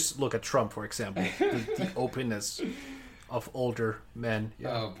 just look at Trump, for example. the openness of older men. Yeah.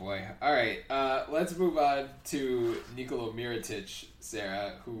 Oh, boy. All right. Let's move on to Nikola Mirotic,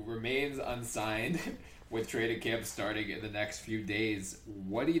 Sarah, who remains unsigned with training camp starting in the next few days.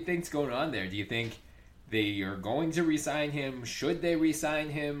 What do you think's going on there? Do you think they are going to re-sign him? Should they re-sign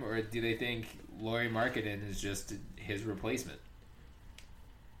him? Or do they think Lauri Markkanen is just his replacement?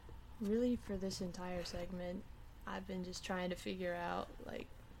 Really, for this entire segment, I've been just trying to figure out,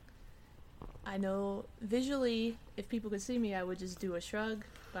 I know visually, if people could see me, I would just do a shrug,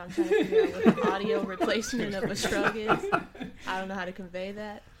 but I'm trying to figure out what the audio replacement of a shrug is. I don't know how to convey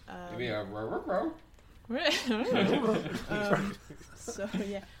that. Maybe a row. So,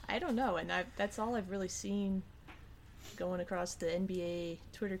 yeah, I don't know, and that's all I've really seen going across the NBA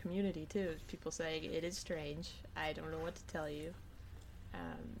Twitter community, too. People saying it is strange. I don't know what to tell you.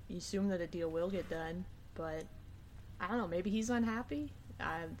 You assume that a deal will get done, but I don't know, maybe he's unhappy.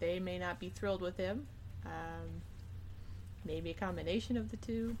 They may not be thrilled with him. Maybe a combination of the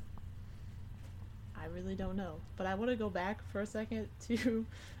two. I really don't know. But I want to go back for a second to...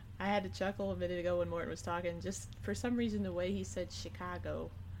 I had to chuckle a minute ago when Morton was talking. Just for some reason, the way he said Chicago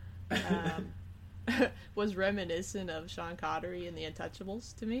was reminiscent of Sean Connery in The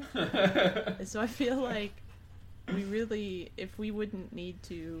Untouchables to me. And so I feel like we really, if we wouldn't need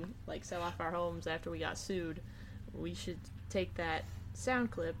to sell off our homes after we got sued, we should take that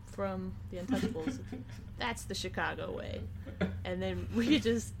sound clip from The Untouchables. That's the Chicago way. And then we could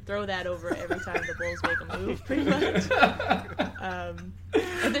just throw that over every time the Bulls make a move, pretty much.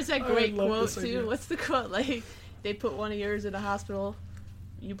 And there's that great quote, too. Idea. What's the quote? They put one of yours in a hospital,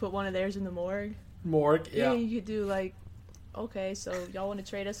 you put one of theirs in the morgue. Morgue, yeah. And you could do, okay, so y'all want to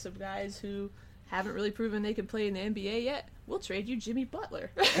trade us some guys who haven't really proven they can play in the NBA yet? We'll trade you Jimmy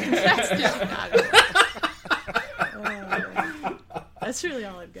Butler. That's the Chicago. That's really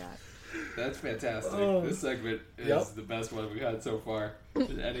all I've got. That's fantastic. This segment is the best one we've had so far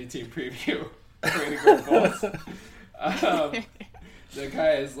in any team preview. Way to go, Bulls. So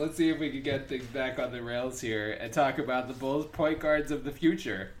guys, let's see if we can get things back on the rails here and talk about the Bulls' point guards of the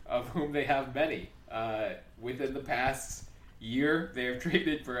future, of whom they have many. Within the past year, they have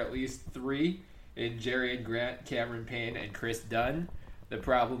traded for at least 3 in Jerian Grant, Cameron Payne, and Chris Dunn. The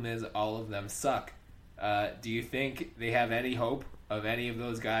problem is all of them suck. Do you think they have any hope of any of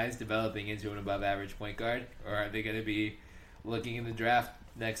those guys developing into an above-average point guard? Or are they going to be looking in the draft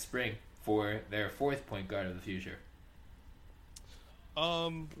next spring for their 4th point guard of the future?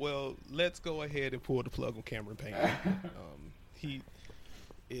 Well, let's go ahead and pull the plug on Cameron Payne. He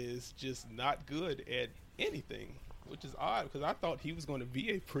is just not good at anything, which is odd because I thought he was going to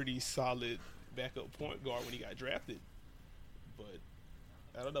be a pretty solid backup point guard when he got drafted. But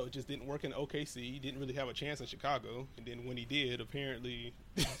I don't know, it just didn't work in OKC. He didn't really have a chance in Chicago. And then when he did, apparently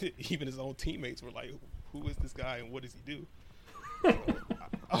even his own teammates were like, who is this guy and what does he do?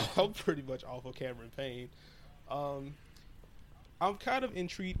 I'm pretty much off of Cameron Payne. I'm kind of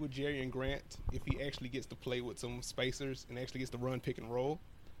intrigued with Jerian Grant if he actually gets to play with some spacers and actually gets to run pick and roll.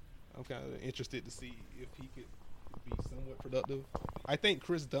 I'm kind of interested to see if he could be somewhat productive. I think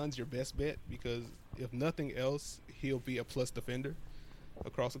Chris Dunn's your best bet because if nothing else, he'll be a plus defender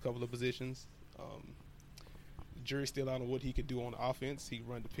across a couple of positions. The jury's still out on what he could do on offense. He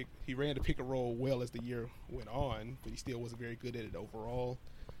ran the pick and roll well as the year went on, but he still wasn't very good at it overall.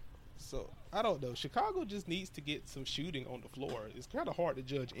 So, I don't know. Chicago just needs to get some shooting on the floor. It's kind of hard to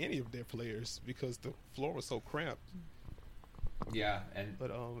judge any of their players because the floor was so cramped. Yeah, and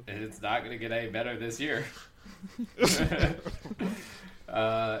it's not going to get any better this year.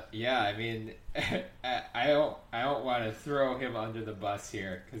 Yeah, I mean, I don't want to throw him under the bus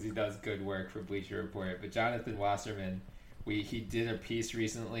here because he does good work for Bleacher Report. But Jonathan Wasserman, he did a piece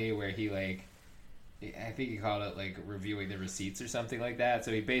recently where he I think he called it reviewing the receipts or something like that.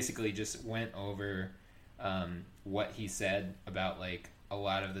 So he basically just went over what he said about a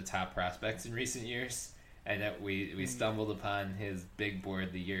lot of the top prospects in recent years, and that we stumbled upon his big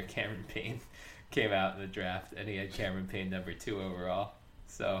board the year Cameron Payne came out in the draft, and he had Cameron Payne number 2 overall.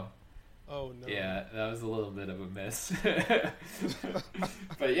 So Oh no. Yeah, that was a little bit of a miss.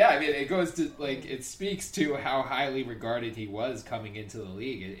 But yeah, I mean, it goes to like it speaks to how highly regarded he was coming into the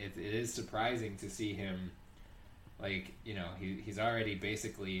league. It is surprising to see him, like, you know, he's already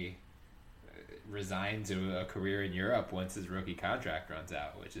basically resigned to a career in Europe once his rookie contract runs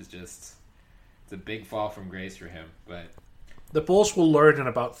out, which is just it's a big fall from grace for him. But The Bulls will learn in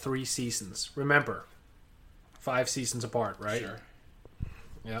about 3 seasons. Remember, 5 seasons apart, right? sure.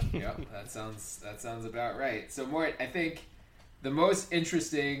 Yeah. Yeah, that sounds about right. So, Mort, I think the most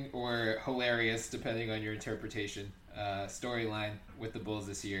interesting or hilarious, depending on your interpretation, storyline with the Bulls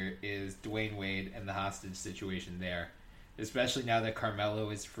this year is Dwayne Wade and the hostage situation there. Especially now that Carmelo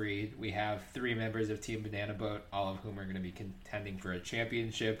is freed, we have 3 members of Team Banana Boat, all of whom are going to be contending for a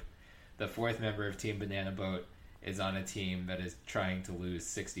championship. The 4th member of Team Banana Boat is on a team that is trying to lose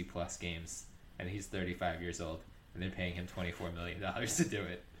 60-plus games, and he's 35 years old. And they're paying him $24 million to do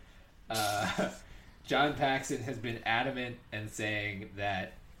it. John Paxson has been adamant and saying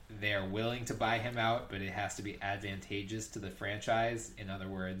that they're willing to buy him out, but it has to be advantageous to the franchise. In other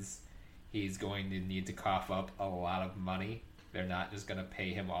words, he's going to need to cough up a lot of money. They're not just going to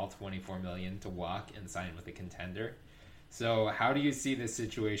pay him all $24 million to walk and sign with a contender. So how do you see this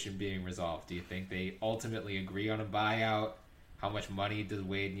situation being resolved? Do you think they ultimately agree on a buyout? How much money does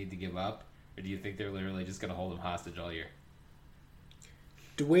Wade need to give up? Or do you think they're literally just going to hold him hostage all year?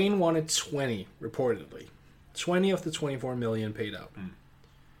 Dwayne wanted 20, reportedly. 20 of the 24 million paid out.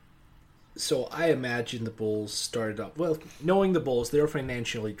 So I imagine the Bulls started up... Well, knowing the Bulls, they're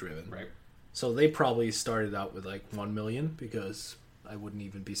financially driven. Right. So they probably started out with like 1 million, because I wouldn't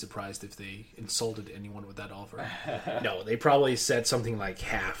even be surprised if they insulted anyone with that offer. No, they probably said something like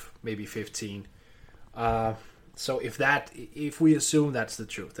half, maybe 15. So if we assume that's the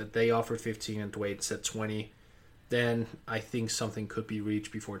truth, that they offered 15 and Dwayne said 20, then I think something could be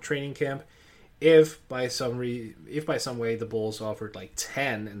reached before training camp. If by some way the Bulls offered like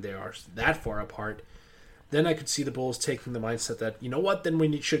 10 and they are that far apart, then I could see the Bulls taking the mindset that, you know what, then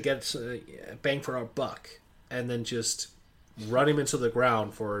we should get bang for our buck, and then just run him into the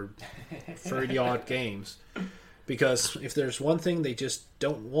ground for 30 odd games. Because if there's one thing they just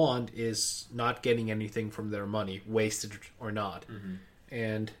don't want is not getting anything from their money, wasted or not. Mm-hmm.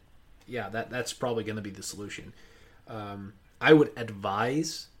 And yeah, that's probably going to be the solution. I would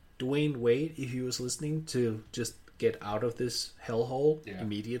advise Dwayne Wade, if he was listening, to just get out of this hellhole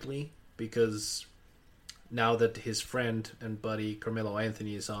immediately. Because now that his friend and buddy Carmelo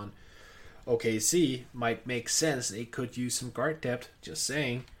Anthony is on OKC, might make sense. They could use some guard depth, just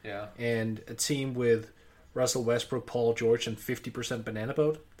saying. Yeah. And a team with Russell Westbrook, Paul George, and 50% Banana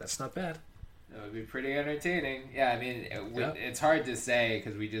Boat, that's not bad. That would be pretty entertaining. Yeah, I mean, it's hard to say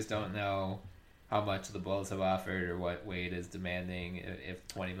because we just don't know how much the Bulls have offered or what Wade is demanding, if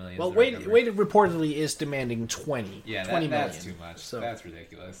 $20 million. Well, Wade reportedly is demanding 20. Yeah, 20 that's million. too much. So, that's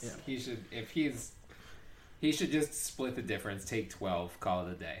ridiculous. Yeah. He should just split the difference, take 12, call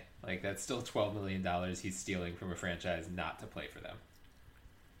it a day. Like, that's still $12 million he's stealing from a franchise not to play for them.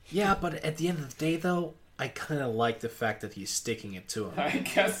 Yeah, but at the end of the day, though, I kind of like the fact that he's sticking it to him. I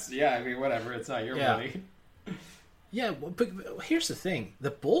guess, yeah, I mean, whatever. It's not your money. Yeah, but here's the thing. The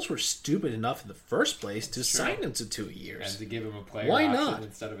Bulls were stupid enough in the first place to sign him to 2 years. And to give him a player Why option not?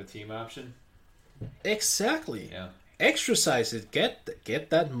 Instead of a team option. Exactly. Yeah. Exercise it. Get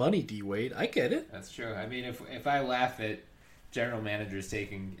that money, D-Wade. I get it. That's true. I mean, if I laugh at general managers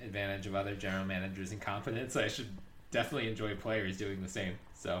taking advantage of other general managers' incompetence, I should definitely enjoy players doing the same.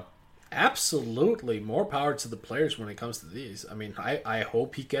 So, absolutely, more power to the players when it comes to these. I mean, I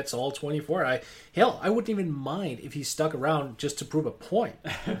hope he gets all 24. I wouldn't even mind if he stuck around just to prove a point.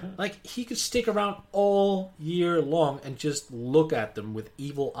 Like, he could stick around all year long and just look at them with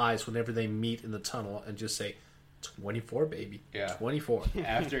evil eyes whenever they meet in the tunnel and just say, 24, baby. Yeah. 24.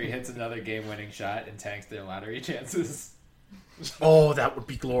 After he hits another game-winning shot and tanks their lottery chances. Oh, that would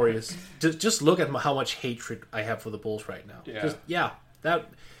be glorious. Just look at how much hatred I have for the Bulls right now.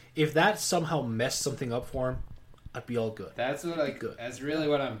 If that somehow messed something up for him, I'd be all good. That's really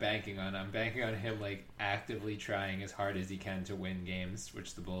what I'm banking on. I'm banking on him like actively trying as hard as he can to win games,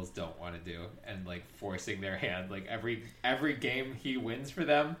 which the Bulls don't want to do, and like forcing their hand. Like every game he wins for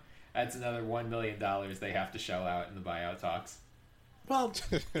them, that's another $1 million they have to shell out in the buyout talks. Well,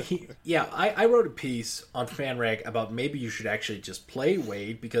 I wrote a piece on FanRag about maybe you should actually just play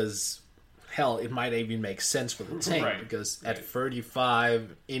Wade because, hell, it might even make sense for the tank. Right. Because at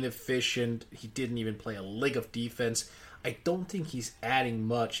 35, inefficient, he didn't even play a lick of defense. I don't think he's adding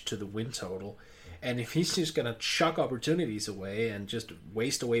much to the win total. And if he's just going to chuck opportunities away and just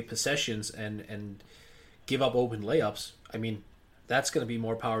waste away possessions and give up open layups, I mean, that's going to be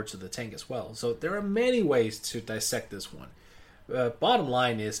more power to the tank as well. So there are many ways to dissect this one. Bottom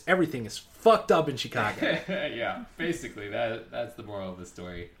line is everything is fucked up in Chicago. Yeah, basically that's the moral of the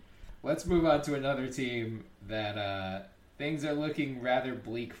story. Let's move on to another team that things are looking rather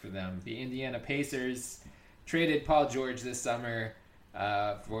bleak for them. The Indiana Pacers traded Paul George this summer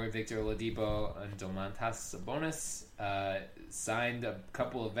for Victor Oladipo and Domantas Sabonis. Signed a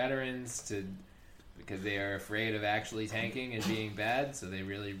couple of veterans because they are afraid of actually tanking and being bad, so they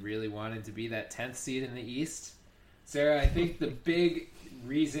really, really wanted to be that 10th seed in the East. Sarah, I think the big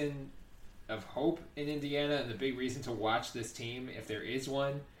reason of hope in Indiana and the big reason to watch this team, if there is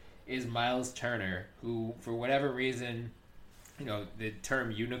one, is Miles Turner, who, for whatever reason, the term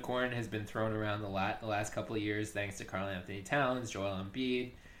unicorn has been thrown around a lot the last couple of years thanks to Karl Anthony Towns, Joel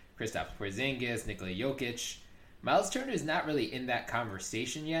Embiid, Kristaps Porzingis, Nikola Jokic. Miles Turner is not really in that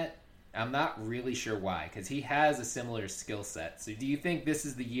conversation yet. I'm not really sure why, because he has a similar skill set. So do you think this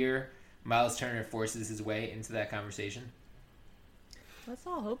is the year Miles Turner forces his way into that conversation? Let's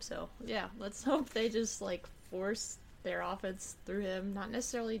all hope so. Yeah, let's hope they just force their offense through him, not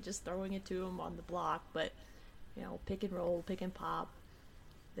necessarily just throwing it to him on the block, but pick and roll, pick and pop.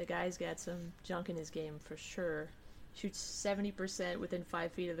 The guy's got some junk in his game for sure. Shoots 70% within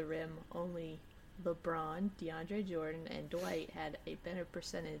 5 feet of the rim. Only LeBron, DeAndre Jordan, and Dwight had a better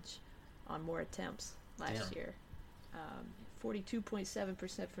percentage on more attempts last year.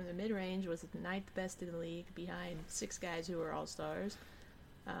 42.7% from the mid-range, was the 9th best in the league, behind 6 guys who are all-stars,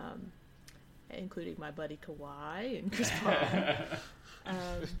 including my buddy Kawhi and Chris Paul.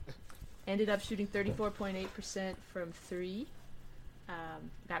 Ended up shooting 34.8% from 3.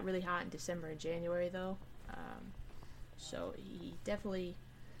 Got really hot in December and January, though. So he definitely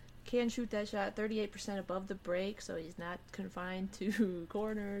can shoot that shot. 38% above the break, so he's not confined to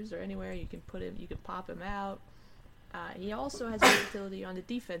corners or anywhere. You can put him, you can pop him out. He also has versatility on the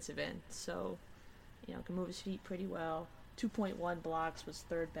defensive end, so can move his feet pretty well. 2.1 blocks, was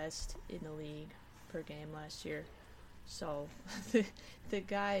 3rd best in the league per game last year. So the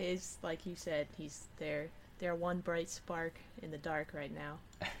guy is, like you said, he's their one bright spark in the dark right now.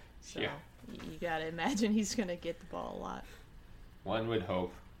 So yeah. You gotta imagine he's gonna get the ball a lot. One would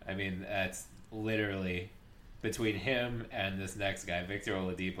hope. I mean, that's literally between him and this next guy, Victor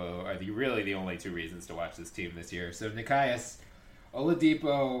Oladipo, are really the only 2 reasons to watch this team this year. So Nekias,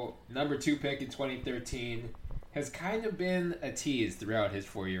 Oladipo, number 2 pick in 2013, has kind of been a tease throughout his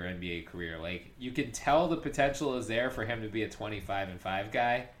 4-year NBA career. You can tell the potential is there for him to be a 25-5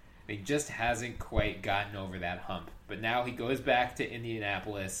 guy. He just hasn't quite gotten over that hump. But now he goes back to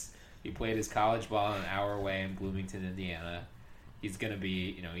Indianapolis. He played his college ball an hour away in Bloomington, Indiana. He's going to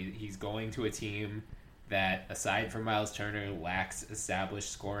be, he's going to a team that, aside from Miles Turner, lacks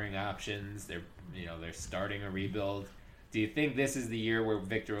established scoring options. They're starting a rebuild. Do you think this is the year where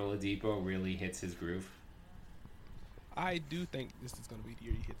Victor Oladipo really hits his groove? I do think this is going to be the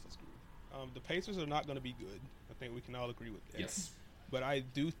year he hits his groove. The Pacers are not going to be good. I think we can all agree with that. Yes. But I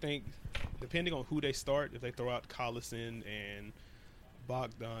do think, depending on who they start, if they throw out Collison and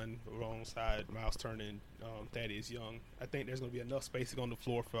Bogdan alongside Miles Turner and Thaddeus Young, I think there's going to be enough spacing on the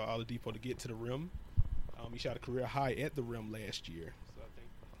floor for Oladipo to get to the rim. He shot a career high at the rim last year. So I think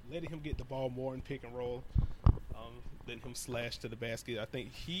letting him get the ball more in pick and roll, letting him slash to the basket, I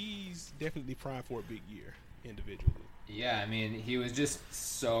think he's definitely primed for a big year individually. Yeah, I mean, he was just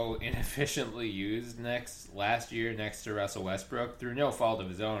so inefficiently used last year next to Russell Westbrook through no fault of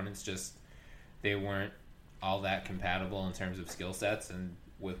his own. It's just they weren't all that compatible in terms of skill sets, and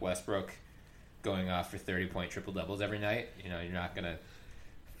with Westbrook going off for 30-point triple-doubles every night, you're not going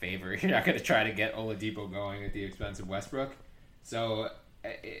to try to get Oladipo going at the expense of Westbrook. So,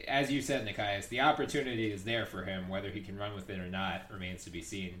 as you said, Nekias, the opportunity is there for him. Whether he can run with it or not remains to be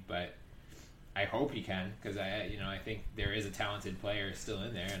seen, but I hope he can, because I think there is a talented player still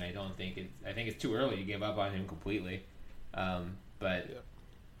in there, and I think it's too early to give up on him completely. But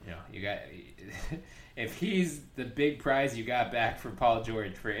you got if he's the big prize you got back from Paul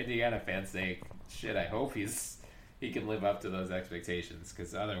George, for Indiana fans' sake, I hope he can live up to those expectations,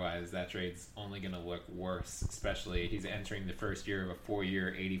 because otherwise that trade's only going to look worse. Especially he's entering the first year of a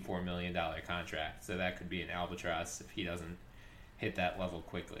 4-year, $84 million contract, so that could be an albatross if he doesn't hit that level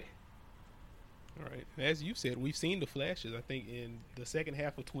quickly. All right. As you said, we've seen the flashes. I think in the second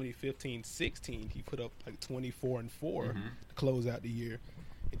half of 2015-16, he put up 24 and 4 to close out the year.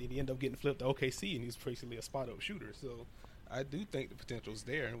 And then he ended up getting flipped to OKC, and he's basically a spot-up shooter. So I do think the potential's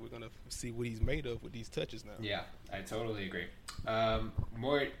there, and we're going to see what he's made of with these touches now. Yeah, I totally agree.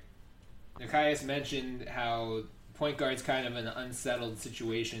 Nekias mentioned how point guard's kind of an unsettled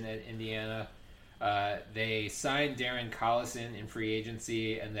situation at Indiana. They signed Darren Collison in free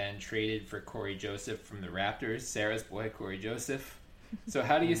agency and then traded for Corey Joseph from the Raptors, Sarah's boy, Corey Joseph. So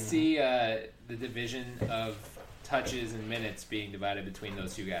how do you see the division of touches and minutes being divided between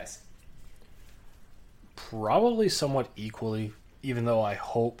those two guys? Probably somewhat equally, even though I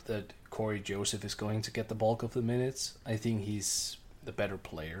hope that Corey Joseph is going to get the bulk of the minutes. I think he's the better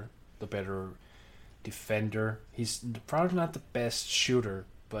player, the better defender. He's probably not the best shooter,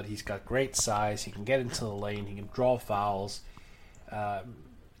 but he's got great size. He can get into the lane. He can draw fouls.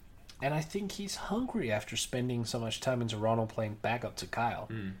 And I think he's hungry after spending so much time in Toronto playing backup to Kyle.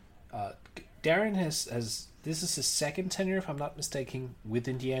 Darren has this is his second tenure, if I'm not mistaken, with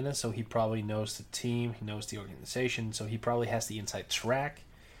Indiana, so he probably knows the team, he knows the organization, so he probably has the inside track.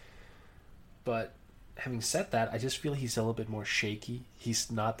 But having said that, I just feel he's a little bit more shaky.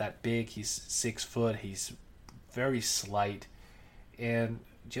 He's not that big. He's 6 foot. He's very slight. And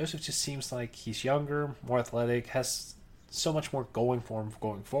Joseph just seems like he's younger, more athletic, has so much more going for him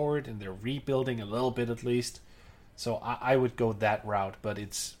going forward, and they're rebuilding a little bit at least. So I would go that route, but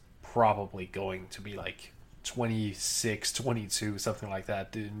it's probably going to be like 26, 22, something like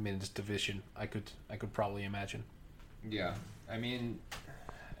that in men's division. I could probably imagine. Yeah, I mean,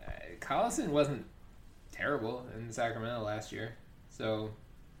 Collison wasn't terrible in Sacramento last year, so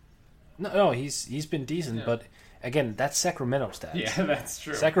no, he's been decent, yeah. But again, that's Sacramento stats. Yeah, that's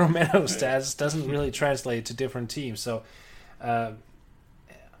true. Sacramento stats doesn't really translate to different teams. So, and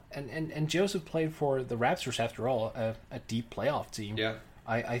Joseph played for the Raptors after all, a deep playoff team. Yeah.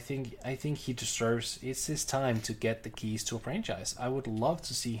 I think he deserves. It's his time to get the keys to a franchise. I would love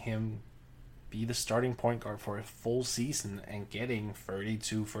to see him be the starting point guard for a full season and getting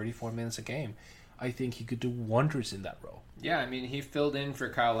 32, 34 minutes a game. I think he could do wonders in that role. Yeah, I mean, he filled in for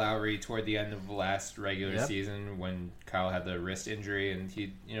Kyle Lowry toward the end of the last regular season when Kyle had the wrist injury, and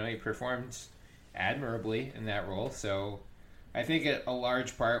he performed admirably in that role. So I think a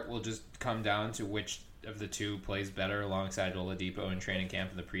large part will just come down to which of the two plays better alongside Oladipo in training camp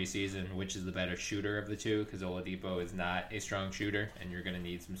in the preseason, which is the better shooter of the two, because Oladipo is not a strong shooter, and you're going to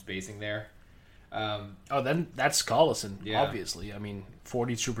need some spacing there. Then that's Collison, yeah. Obviously. I mean,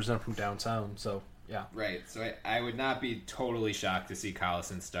 42% from downtown, so yeah. Right, so I would not be totally shocked to see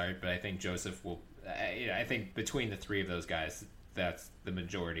Collison start, but I think Joseph will... I think between the three of those guys, that's the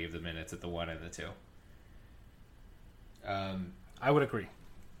majority of the minutes at the 1 and the 2. I would agree.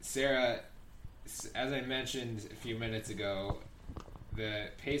 Sarah, as I mentioned a few minutes ago,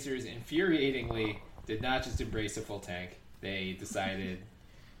 the Pacers infuriatingly did not just embrace a full tank. They decided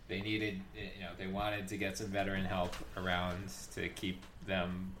they needed, they wanted to get some veteran help around to keep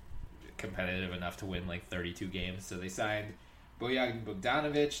them competitive enough to win like 32 games. So they signed Bojan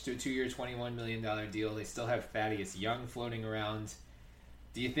Bogdanovic to a 2-year, $21 million deal. They still have Thaddeus Young floating around.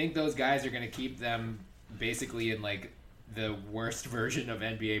 Do you think those guys are going to keep them basically in like the worst version of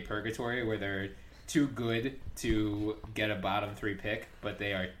NBA purgatory, where they're too good to get a bottom 3 pick, but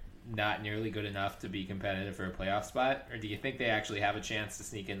they are not nearly good enough to be competitive for a playoff spot? Or do you think they actually have a chance to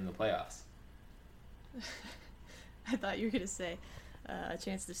sneak into the playoffs? I thought you were going to say a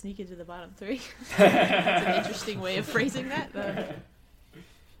chance to sneak into the bottom 3. That's an interesting way of phrasing that.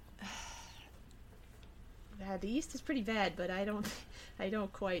 The East is pretty bad, but I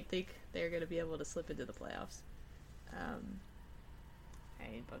don't quite think they're going to be able to slip into the playoffs.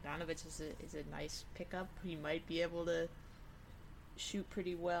 Bogdanovic is a nice pickup. He might be able to shoot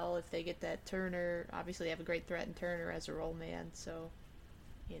pretty well if they get that Turner. Obviously, they have a great threat in Turner as a role man, so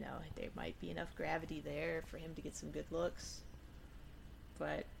there might be enough gravity there for him to get some good looks.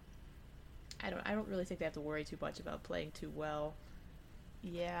 But I don't really think they have to worry too much about playing too well.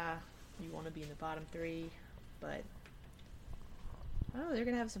 Yeah, you want to be in the bottom 3, but they're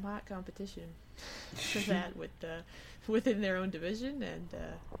gonna have some hot competition for that within their own division, and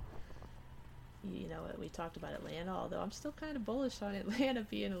we talked about Atlanta. Although I'm still kind of bullish on Atlanta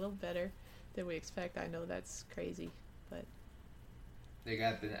being a little better than we expect. I know that's crazy, but they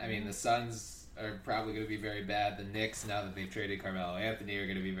got the Suns are probably going to be very bad. The Knicks, now that they've traded Carmelo Anthony, are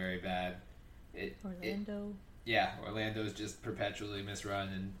going to be very bad. Orlando's just perpetually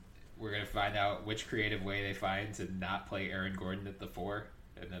misrun, and we're going to find out which creative way they find to not play Aaron Gordon at the 4,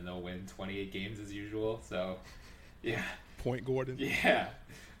 and then they'll win 28 games as usual. So, yeah. Point Gordon. Yeah.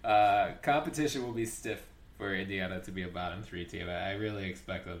 Competition will be stiff for Indiana to be a bottom 3 team. I really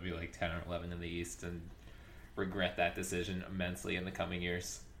expect they'll be like 10 or 11 in the East and regret that decision immensely in the coming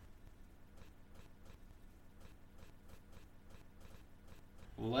years.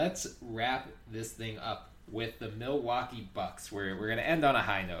 Let's wrap this thing up with the Milwaukee Bucks. We're going to end on a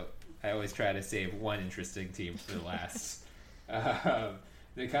high note. I always try to save one interesting team for the last.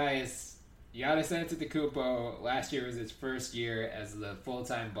 Nikias, Giannis Antetokounmpo, last year was his first year as the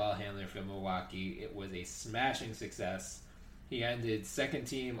full-time ball handler for Milwaukee. It was a smashing success. He ended second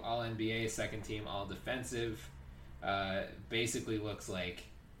team All-NBA, second team All-Defensive. Basically looks like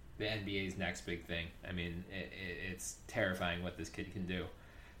the NBA's next big thing. I mean, it's terrifying what this kid can do.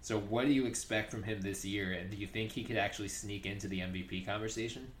 So what do you expect from him this year, and do you think he could actually sneak into the MVP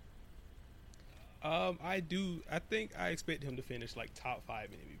conversation? I do. I think I expect him to finish like top 5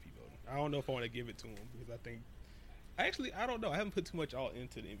 in MVP voting. I don't know if I want to give it to him because I don't know. I haven't put too much all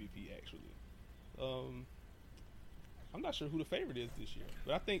into the MVP actually. I'm not sure who the favorite is this year,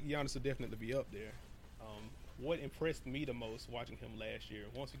 but I think Giannis will definitely be up there. What impressed me the most watching him last year,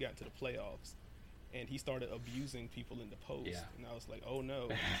 once we got into the playoffs, and he started abusing people in the post, and I was like, oh no.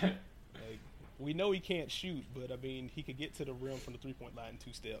 Like, we know he can't shoot, but I mean, he could get to the rim from the 3-point line in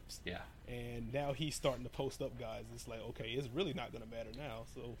 2 steps. Yeah. And now he's starting to post up guys. It's like, okay, it's really not going to matter now.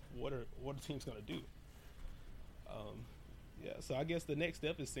 So what are teams going to do? So I guess the next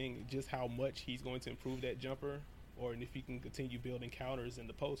step is seeing just how much he's going to improve that jumper, or if he can continue building counters in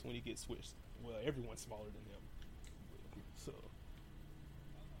the post when he gets switched. Well, everyone's smaller than him. So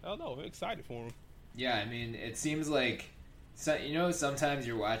I don't know. I'm excited for him. Yeah, I mean, it seems like, sometimes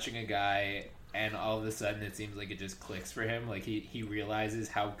you're watching a guy and all of a sudden it seems like it just clicks for him. Like he realizes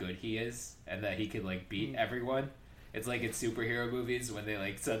how good he is and that he could like beat everyone. It's like in superhero movies when they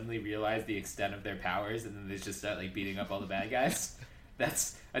like suddenly realize the extent of their powers and then they just start like beating up all the bad guys.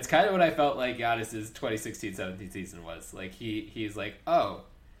 That's kind of what I felt like Giannis's 2016-17 season was. Like he's like, oh,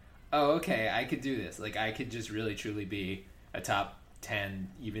 okay, I could do this. Like I could just really truly be a top 10,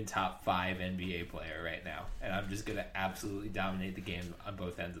 even top 5 NBA player right now, and I'm just gonna absolutely dominate the game on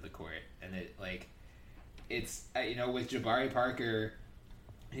both ends of the court. And it's with Jabari Parker,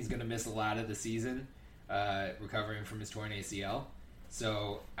 he's gonna miss a lot of the season, recovering from his torn ACL.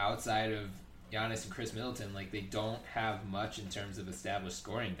 So outside of Giannis and Chris Middleton, like they don't have much in terms of established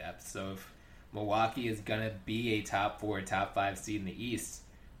scoring depth. So if Milwaukee is gonna be a top 4, top 5 seed in the East,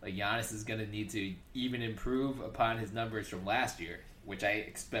 like Giannis is gonna need to even improve upon his numbers from last year, which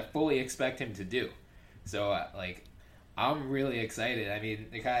I fully expect him to do. So, I'm really excited. I mean,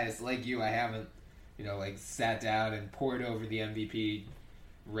 the guys like you, I haven't, sat down and poured over the MVP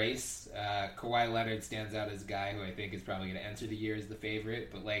race. Kawhi Leonard stands out as a guy who I think is probably going to enter the year as the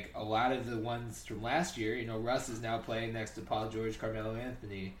favorite. But, a lot of the ones from last year, Russ is now playing next to Paul George, Carmelo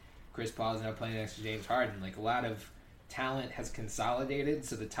Anthony. Chris Paul is now playing next to James Harden. A lot of talent has consolidated,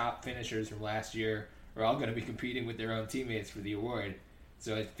 so the top finishers from last year are all going to be competing with their own teammates for the award.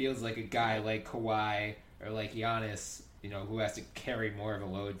 So it feels like a guy like Kawhi or like Giannis, who has to carry more of a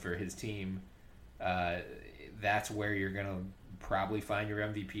load for his team. That's where you're going to probably find your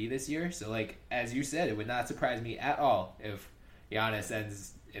MVP this year. So, as you said, it would not surprise me at all if Giannis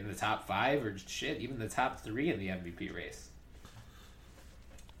ends in the top 5 or even the top 3 in the MVP race.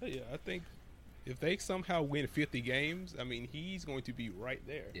 Yeah, I think if they somehow win 50 games, I mean, he's going to be right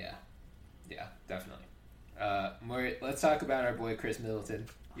there. Yeah, definitely. Maury, let's talk about our boy Chris Middleton.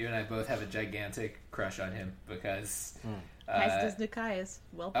 You and I both have a gigantic crush on him because... As does Nikias.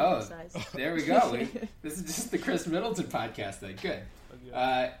 Well publicized. There we go. This is just the Chris Middleton podcast then. Good.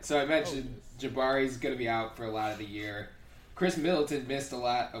 So I mentioned Jabari's going to be out for a lot of the year. Chris Middleton missed a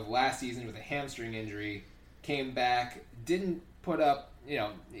lot of last season with a hamstring injury. Came back, didn't put up...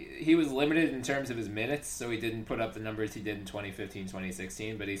 he was limited in terms of his minutes, so he didn't put up the numbers he did in 2015,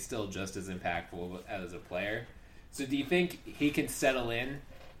 2016, but he's still just as impactful as a player. So do you think he can settle in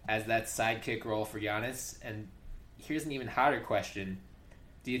as that sidekick role for Giannis? And here's an even hotter question.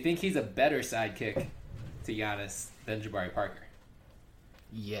 Do you think he's a better sidekick to Giannis than Jabari Parker?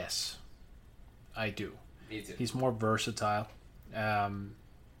 Yes, I do. Me too. He's more versatile.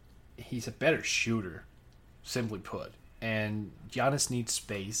 He's a better shooter, simply put. And Giannis needs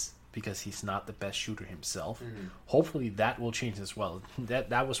space because he's not the best shooter himself. Mm-hmm. Hopefully that will change as well.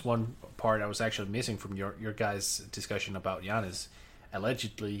 That was one part I was actually missing from your guys' discussion about Giannis.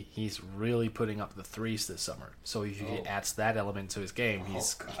 Allegedly, he's really putting up the threes this summer. So if he adds that element to his game,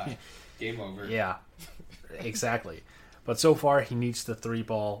 he's... God. Game over. Yeah, exactly. But so far, he needs the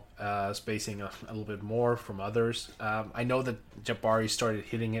 3-ball spacing a little bit more from others. I know that Jabari started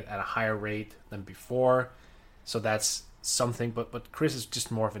hitting it at a higher rate than before, so that's something, but Chris is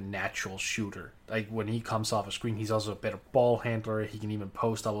just more of a natural shooter. Like when he comes off a screen, he's also a better ball handler. He can even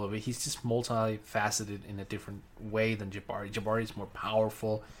post a little bit. He's just multifaceted in a different way than Jabari. Jabari is more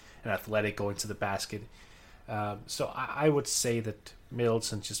powerful and athletic going to the basket. So I would say that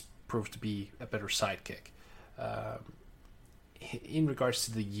Middleton just proved to be a better sidekick. In regards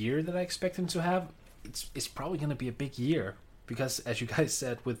to the year that I expect him to have, it's probably going to be a big year because, as you guys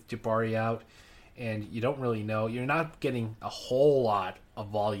said, with Jabari out, and you don't really know, you're not getting a whole lot of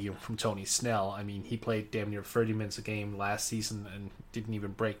volume from Tony Snell. I mean, he played damn near 30 minutes a game last season and didn't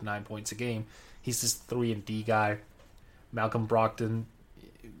even break 9 points a game. He's this 3-and-D guy. Malcolm Brogdon,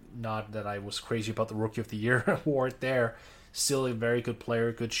 not that I was crazy about the Rookie of the Year award there, still a very good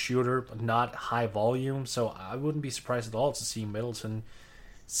player, good shooter, but not high volume. So I wouldn't be surprised at all to see Middleton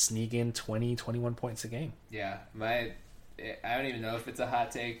sneak in 20, 21 points a game. Yeah, I don't even know if it's a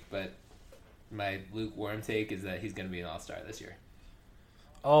hot take, but my lukewarm take is that he's going to be an all-star this year.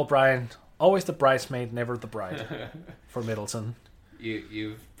 Oh, Brian, always the bridesmaid, never the bride for Middleton.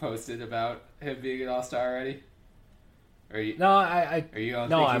 You've posted about him being an all-star already? Or you don't think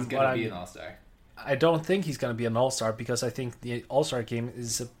he's going to be an all-star? I don't think he's going to be an all-star because I think the all-star game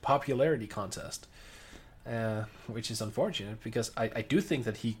is a popularity contest, which is unfortunate because I do think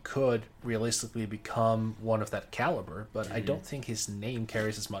that he could realistically become one of that caliber, but I don't think his name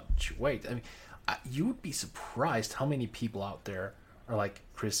carries as much weight. I mean, you would be surprised how many people out there are like,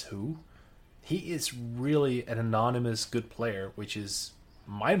 Chris who? He is really an anonymous good player, which is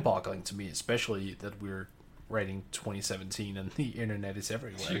mind-boggling to me, especially that we're writing 2017 and the internet is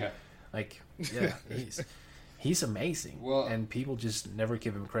everywhere. Yeah. Like, yeah, he's amazing. Well, and people just never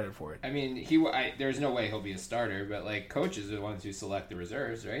give him credit for it. I mean, there's no way he'll be a starter, but like coaches are the ones who select the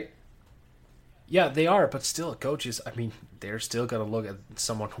reserves, right? Yeah, they are, but still, coaches, I mean, they're still going to look at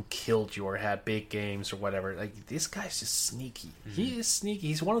someone who killed you or had big games or whatever. Like, this guy's just sneaky. He is sneaky.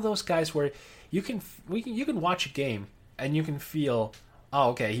 He's one of those guys where you can watch a game and you can feel,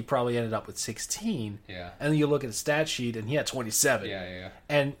 oh, okay, he probably ended up with 16. Yeah. And then you look at the stat sheet and he had 27. Yeah.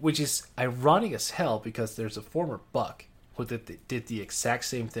 And which is ironic as hell because there's a former Buck who did the exact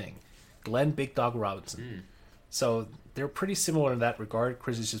same thing. Glenn Big Dog Robinson. So they're pretty similar in that regard.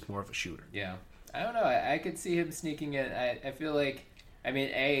 Chris is just more of a shooter. Yeah. I don't know. I could see him sneaking in. I feel like, I mean,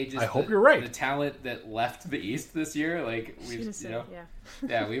 I hope you're right. The talent that left the East this year, like we've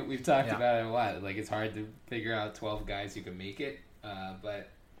talked about it a lot. Like, it's hard to figure out 12 guys who can make it,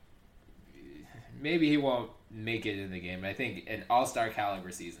 but maybe he won't make it in the game. I think an all-star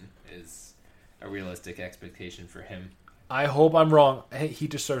caliber season is a realistic expectation for him. I hope I'm wrong. Hey, he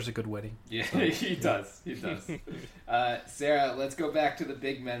deserves a good wedding. Yeah, he does. He does. Sarah, let's go back to the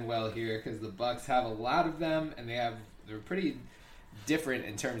big men well here because the Bucks have a lot of them, and they're pretty different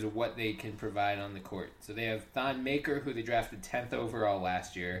in terms of what they can provide on the court. So they have Thon Maker, who they drafted 10th overall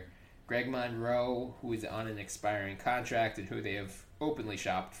last year, Greg Monroe, who is on an expiring contract and who they have openly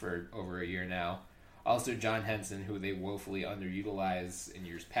shopped for over a year now. Also John Henson, who they woefully underutilize in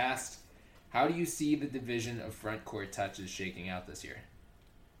years past. How do you see the division of front court touches shaking out this year?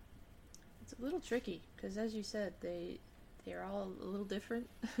 It's a little tricky because, as you said, they're all a little different.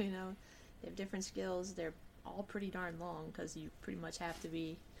 They have different skills. They're all pretty darn long because you pretty much have to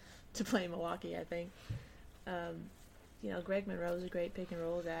be to play Milwaukee, I think. Greg Monroe's a great pick and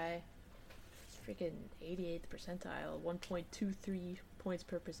roll guy. He's freaking 88th percentile, 1.23 points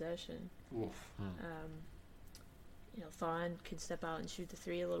per possession. Oof. Thon can step out and shoot the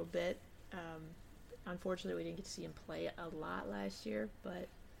three a little bit. Unfortunately, we didn't get to see him play a lot last year, but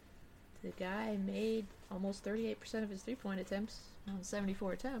the guy made almost 38% of his three-point attempts on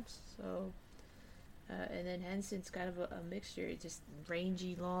 74 attempts. So, and then Henson's kind of a mixture, just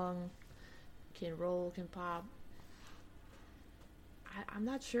rangy, long, can roll, can pop. I'm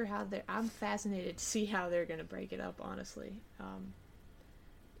not sure how I'm fascinated to see how they're going to break it up, honestly.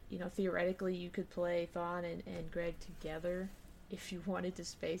 Theoretically, you could play Thon and Greg together if you wanted to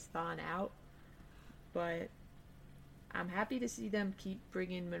space Thon out, but I'm happy to see them keep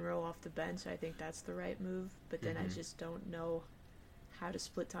bringing Monroe off the bench. I think that's the right move, but then I just don't know how to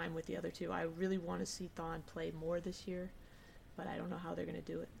split time with the other two. I really want to see Thon play more this year, but I don't know how they're going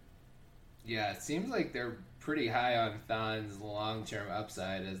to do it. Yeah, it seems like they're pretty high on Thon's long-term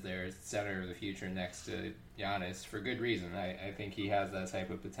upside as their center of the future next to Giannis for good reason. I think he has that type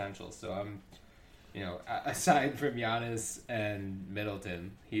of potential. So I'm, aside from Giannis and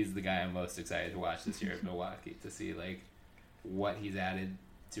Middleton, he's the guy I'm most excited to watch this year at Milwaukee to see like what he's added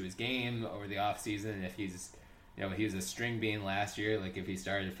to his game over the offseason. If he's, he was a string bean last year. Like if he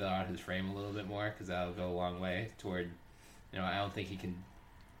started to fill out his frame a little bit more, because that'll go a long way toward. I don't think he can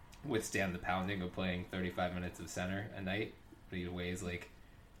withstand the pounding of playing 35 minutes of center a night, but he weighs like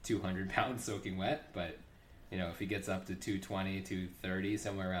 200 pounds soaking wet. But if he gets up to 220, 230,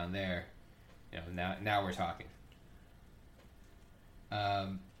 somewhere around there, now we're talking.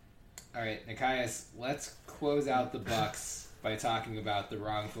 All right, Nekias, let's close out the Bucks by talking about the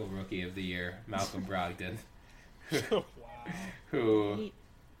wrongful rookie of the year, Malcolm Brogdon, who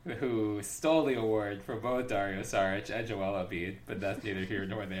who stole the award from both Dario Saric and Joel Embiid, but that's neither here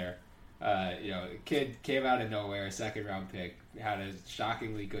nor there. Kid came out of nowhere, second round pick, had a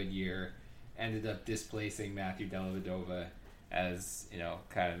shockingly good year, ended up displacing Matthew Dellavedova as,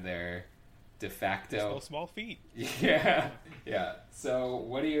 kind of their de facto. No small feat. Yeah. So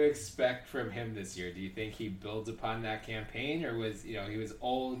what do you expect from him this year? Do you think he builds upon that campaign, or was, he was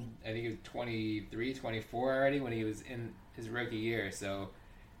old, I think he was 23, 24 already when he was in his rookie year, so,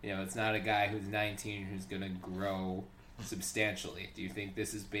 it's not a guy who's 19 who's going to grow substantially. Do you think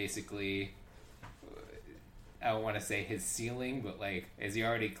this is basically, I don't want to say his ceiling, but is he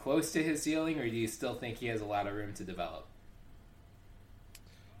already close to his ceiling, or do you still think he has a lot of room to develop?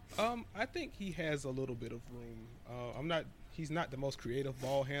 I think he has a little bit of room. He's not the most creative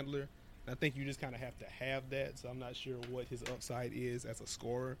ball handler. I think you just kind of have to have that, so I'm not sure what his upside is as a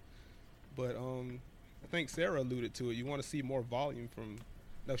scorer. But I think Sarah alluded to it. You want to see more volume from,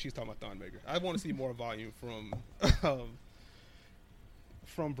 no, she's talking about Thonmaker. I want to see more volume from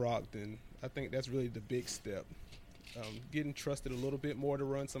Brogdon. I think that's really the big step. Getting trusted a little bit more to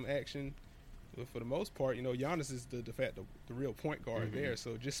run some action. But for the most part, Giannis is the real point guard there.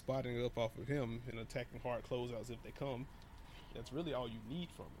 So just spotting it up off of him and attacking hard closeouts if they come, that's really all you need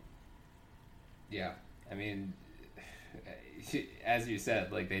from him. Yeah, I mean, as you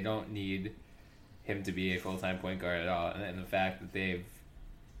said, they don't need him to be a full-time point guard at all. And the fact that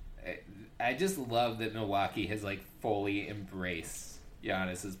I just love that Milwaukee has fully embraced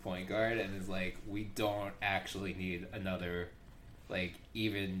Giannis as point guard and is we don't actually need another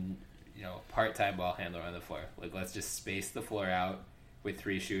even part-time ball handler on the floor. Let's just space the floor out with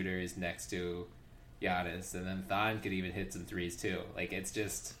 3 shooters next to Giannis, and then Thon could even hit some threes too.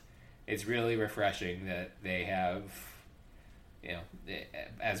 It's really refreshing that they have,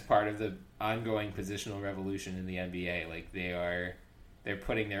 as part of the ongoing positional revolution in the NBA, they're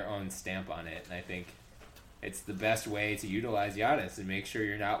putting their own stamp on it, and I think it's the best way to utilize Giannis and make sure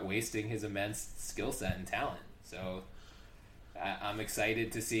you're not wasting his immense skill set and talent. So I'm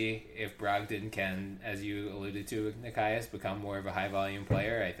excited to see if Brogdon can, as you alluded to, Nikias, become more of a high-volume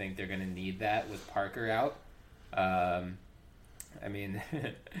player. I think they're going to need that with Parker out. I mean,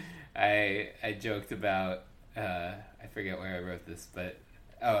 I joked about, I forget where I wrote this, but,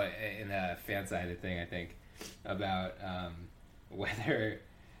 in a fan-sided thing, I think, about whether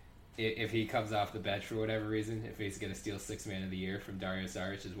if he comes off the bench for whatever reason, if he's going to steal Sixth Man of the Year from Dario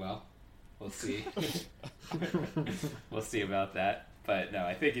Saric as well. We'll see. We'll see about that. But no,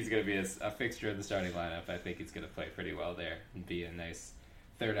 I think he's going to be a fixture in the starting lineup. I think he's going to play pretty well there and be a nice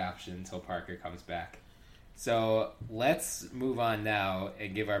third option until Parker comes back. So let's move on now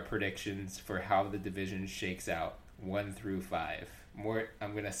and give our predictions for how the division shakes out, 1 through 5. Mort,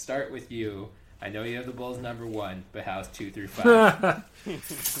 I'm going to start with you. I know you have the Bulls number 1, but how's 2 through 5?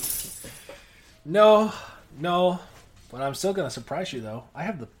 No. But I'm still going to surprise you, though. I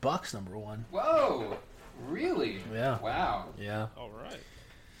have the Bucks number 1. Whoa! Really? Yeah. Wow. Yeah. All right.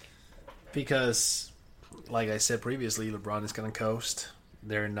 Because, like I said previously, LeBron is going to coast.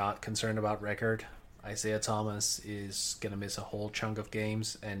 They're not concerned about record. Isaiah Thomas is going to miss a whole chunk of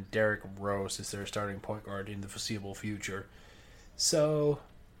games, and Derrick Rose is their starting point guard in the foreseeable future. So,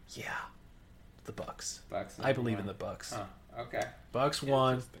 yeah, the Bucks. I believe in the Bucks. Huh. Okay. Bucks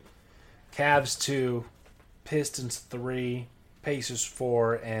 1, Cavs 2, Pistons 3, Pacers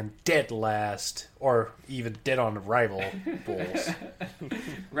 4, and dead last, or even dead on arrival, Bulls.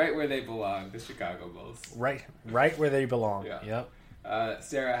 Right where they belong, the Chicago Bulls. Right where they belong. Yeah. Yep.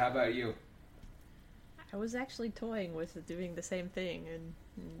 Sarah, how about you? I was actually toying with doing the same thing, and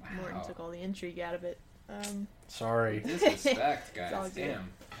Morton took all the intrigue out of it. Sorry. Disrespect, It's all guys.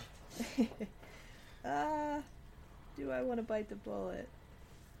 good. Damn. Do I want to bite the bullet?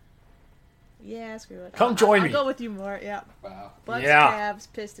 Yeah, screw it. Come join me. I'll go with you more. Yeah. Wow. Bucks, Yeah. Cavs,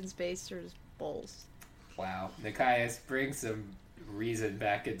 Pistons, Pacers, Bulls. Wow. Nikias, bring some reason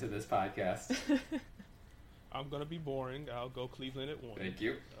back into this podcast. I'm going to be boring. I'll go Cleveland at 1. Thank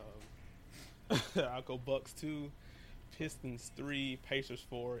you. I'll go Bucks 2, Pistons 3, Pacers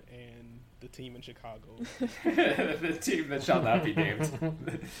 4, and the team in Chicago. The team that shall not be named.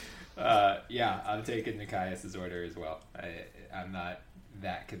 Yeah, I'm taking Nikias' order as well. I'm not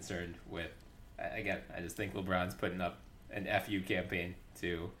that concerned with... Again, I just think LeBron's putting up an FU campaign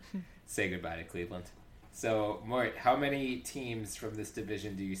to say goodbye to Cleveland. So, Mort, how many teams from this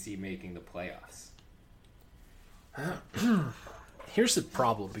division do you see making the playoffs? Here's the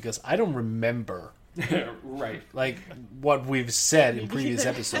problem, because I don't remember Right. what we've said in previous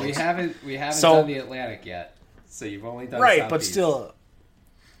episodes. We haven't So- done the Atlantic yet. So you've only done Right, Southeast. but still,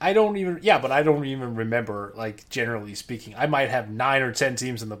 I don't even remember, like, generally speaking. I might have 9 or 10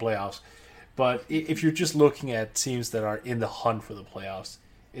 teams in the playoffs. But if you're just looking at teams that are in the hunt for the playoffs,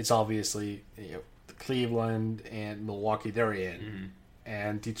 it's obviously Cleveland and Milwaukee, they're in. Mm-hmm.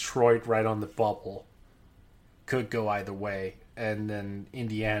 And Detroit right on the bubble. Could go either way. And then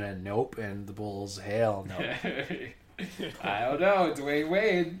Indiana, nope. And the Bulls, hell no. I don't know. Dwayne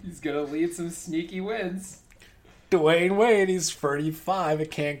Wade, he's going to lead some sneaky wins. Dwayne Wade, he's 35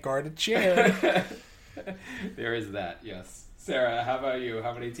 and can't guard a chair. There is that, yes. Sarah, how about you?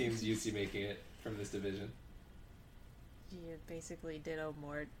 How many teams do you see making it from this division? Yeah, basically ditto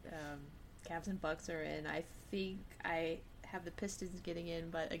more. Cavs and Bucks are in. I think I have the Pistons getting in,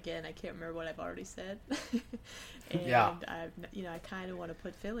 but again, I can't remember what I've already said. And yeah. I kind of want to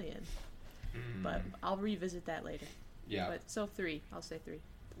put Philly in, but I'll revisit that later. Yeah. But so 3. I'll say 3.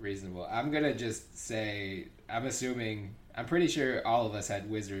 Reasonable. I'm gonna just say I'm pretty sure all of us had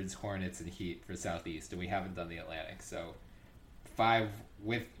Wizards, Hornets, and Heat for Southeast, and we haven't done the Atlantic. So 5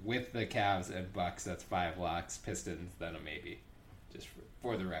 with the Cavs and Bucks. That's 5 locks. Pistons, then a maybe, just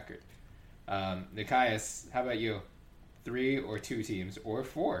for the record. Nikias, how about you? 3 or 2 teams or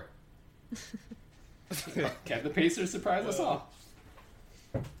 4? Can the Pacers surprise us all?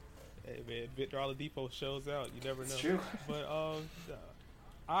 Hey man, Victor Oladipo shows out. You never know. It's true. But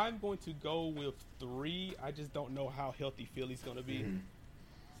I'm going to go with 3. I just don't know how healthy Philly's going to be. Mm-hmm.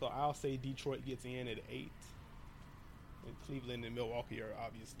 So I'll say Detroit gets in at 8. And Cleveland and Milwaukee are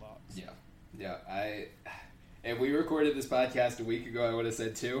obvious locks. Yeah. If we recorded this podcast a week ago, I would have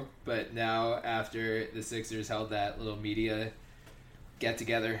said 2. But now, after the Sixers held that little media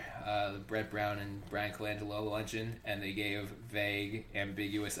get-together, the Brett Brown and Brian Colangelo luncheon, and they gave vague,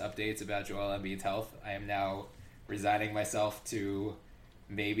 ambiguous updates about Joel Embiid's health, I am now resigning myself to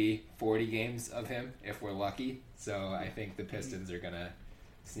maybe 40 games of him, if we're lucky. So I think the Pistons are going to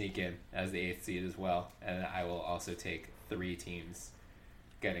sneak in as the 8th seed as well. And I will also take 3 teams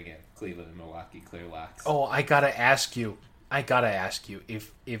getting in. Cleveland and Milwaukee, clear locks. Oh, I gotta ask you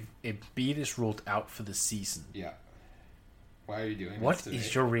if Embiid is ruled out for the season. Yeah. Why are you doing what this today?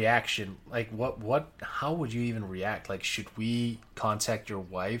 is your reaction? Like, how would you even react? Like, should we contact your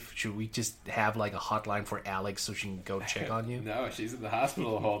wife? Should we just have, like, a hotline for Alex so she can go check on you? No, she's in the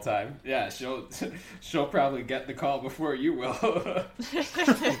hospital the whole time. Yeah, she'll probably get the call before you will.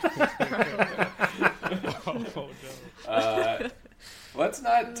 Let's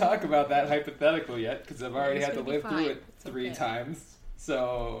not talk about that hypothetical yet, because I've already had to live through it 3 times.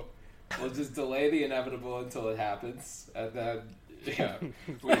 So we'll just delay the inevitable until it happens, and then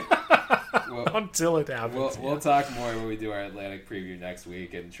until it happens. We'll talk more when we do our Atlantic preview next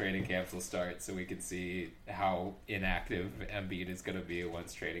week, and training camps will start, so we can see how inactive Embiid is going to be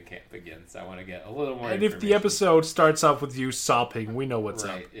once training camp begins. I want to get a little more. And if the episode starts off with you sopping, we know what's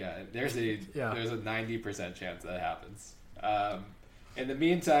up. Right? Yeah, there's a 90% chance that happens. In the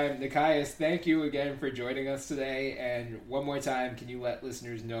meantime, Nikias, thank you again for joining us today. And one more time, can you let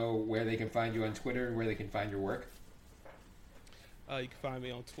listeners know where they can find you on Twitter and where they can find your work? You can find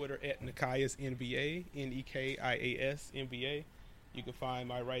me on Twitter at Nikias NBA, Nekias NBA. You can find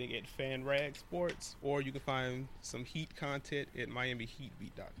my writing at FanRag Sports, or you can find some Heat content at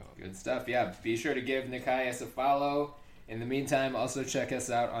MiamiHeatBeat.com. Good stuff. Yeah, be sure to give Nikias a follow. In the meantime, also check us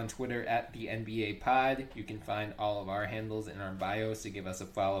out on Twitter at the NBA Pod. You can find all of our handles in our bios to give us a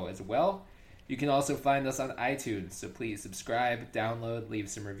follow as well. You can also find us on iTunes, so please subscribe, download, leave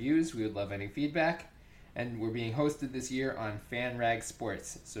some reviews. We would love any feedback. And we're being hosted this year on FanRag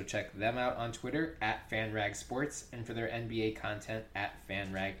Sports, so check them out on Twitter at FanRag Sports, and for their NBA content at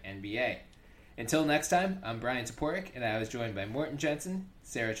FanRag NBA. Until next time, I'm Brian Toporek, and I was joined by Morton Jensen,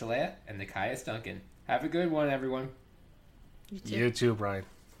 Sarah Chalea, and Nikias Duncan. Have a good one, everyone. You too, Brian.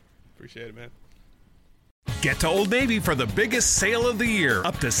 Appreciate it, man. Get to Old Navy for the biggest sale of the year.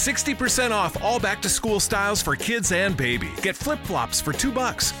 Up to 60% off all back-to-school styles for kids and baby. Get flip-flops for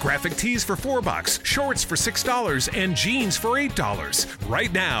 $2, graphic tees for $4, shorts for $6, and jeans for $8.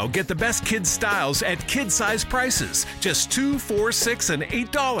 Right now, get the best kids' styles at kid-size prices. Just $2, $4, $6, and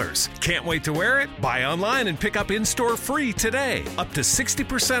 $8. Can't wait to wear it? Buy online and pick up in-store free today. Up to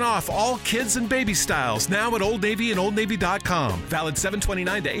 60% off all kids and baby styles now at Old Navy and OldNavy.com. Valid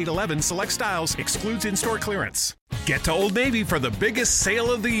 7/29 to 8/11. Select styles. Excludes in-store clearance. Get to Old Navy for the biggest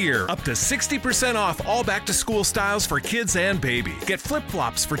sale of the year. Up to 60% off all back-to-school styles for kids and baby. Get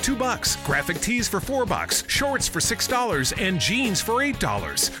flip-flops for $2, graphic tees for $4, shorts for $6, and jeans for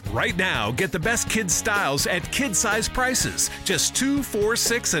 $8. Right now, get the best kids' styles at kid-size prices. Just $2, $4,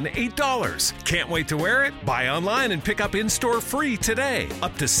 $6, and $8. Can't wait to wear it? Buy online and pick up in-store free today.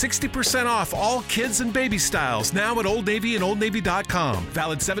 Up to 60% off all kids and baby styles now at Old Navy and OldNavy.com.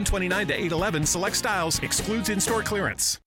 Valid 7/29 to 8/11. Select styles. Excludes in-store clearance.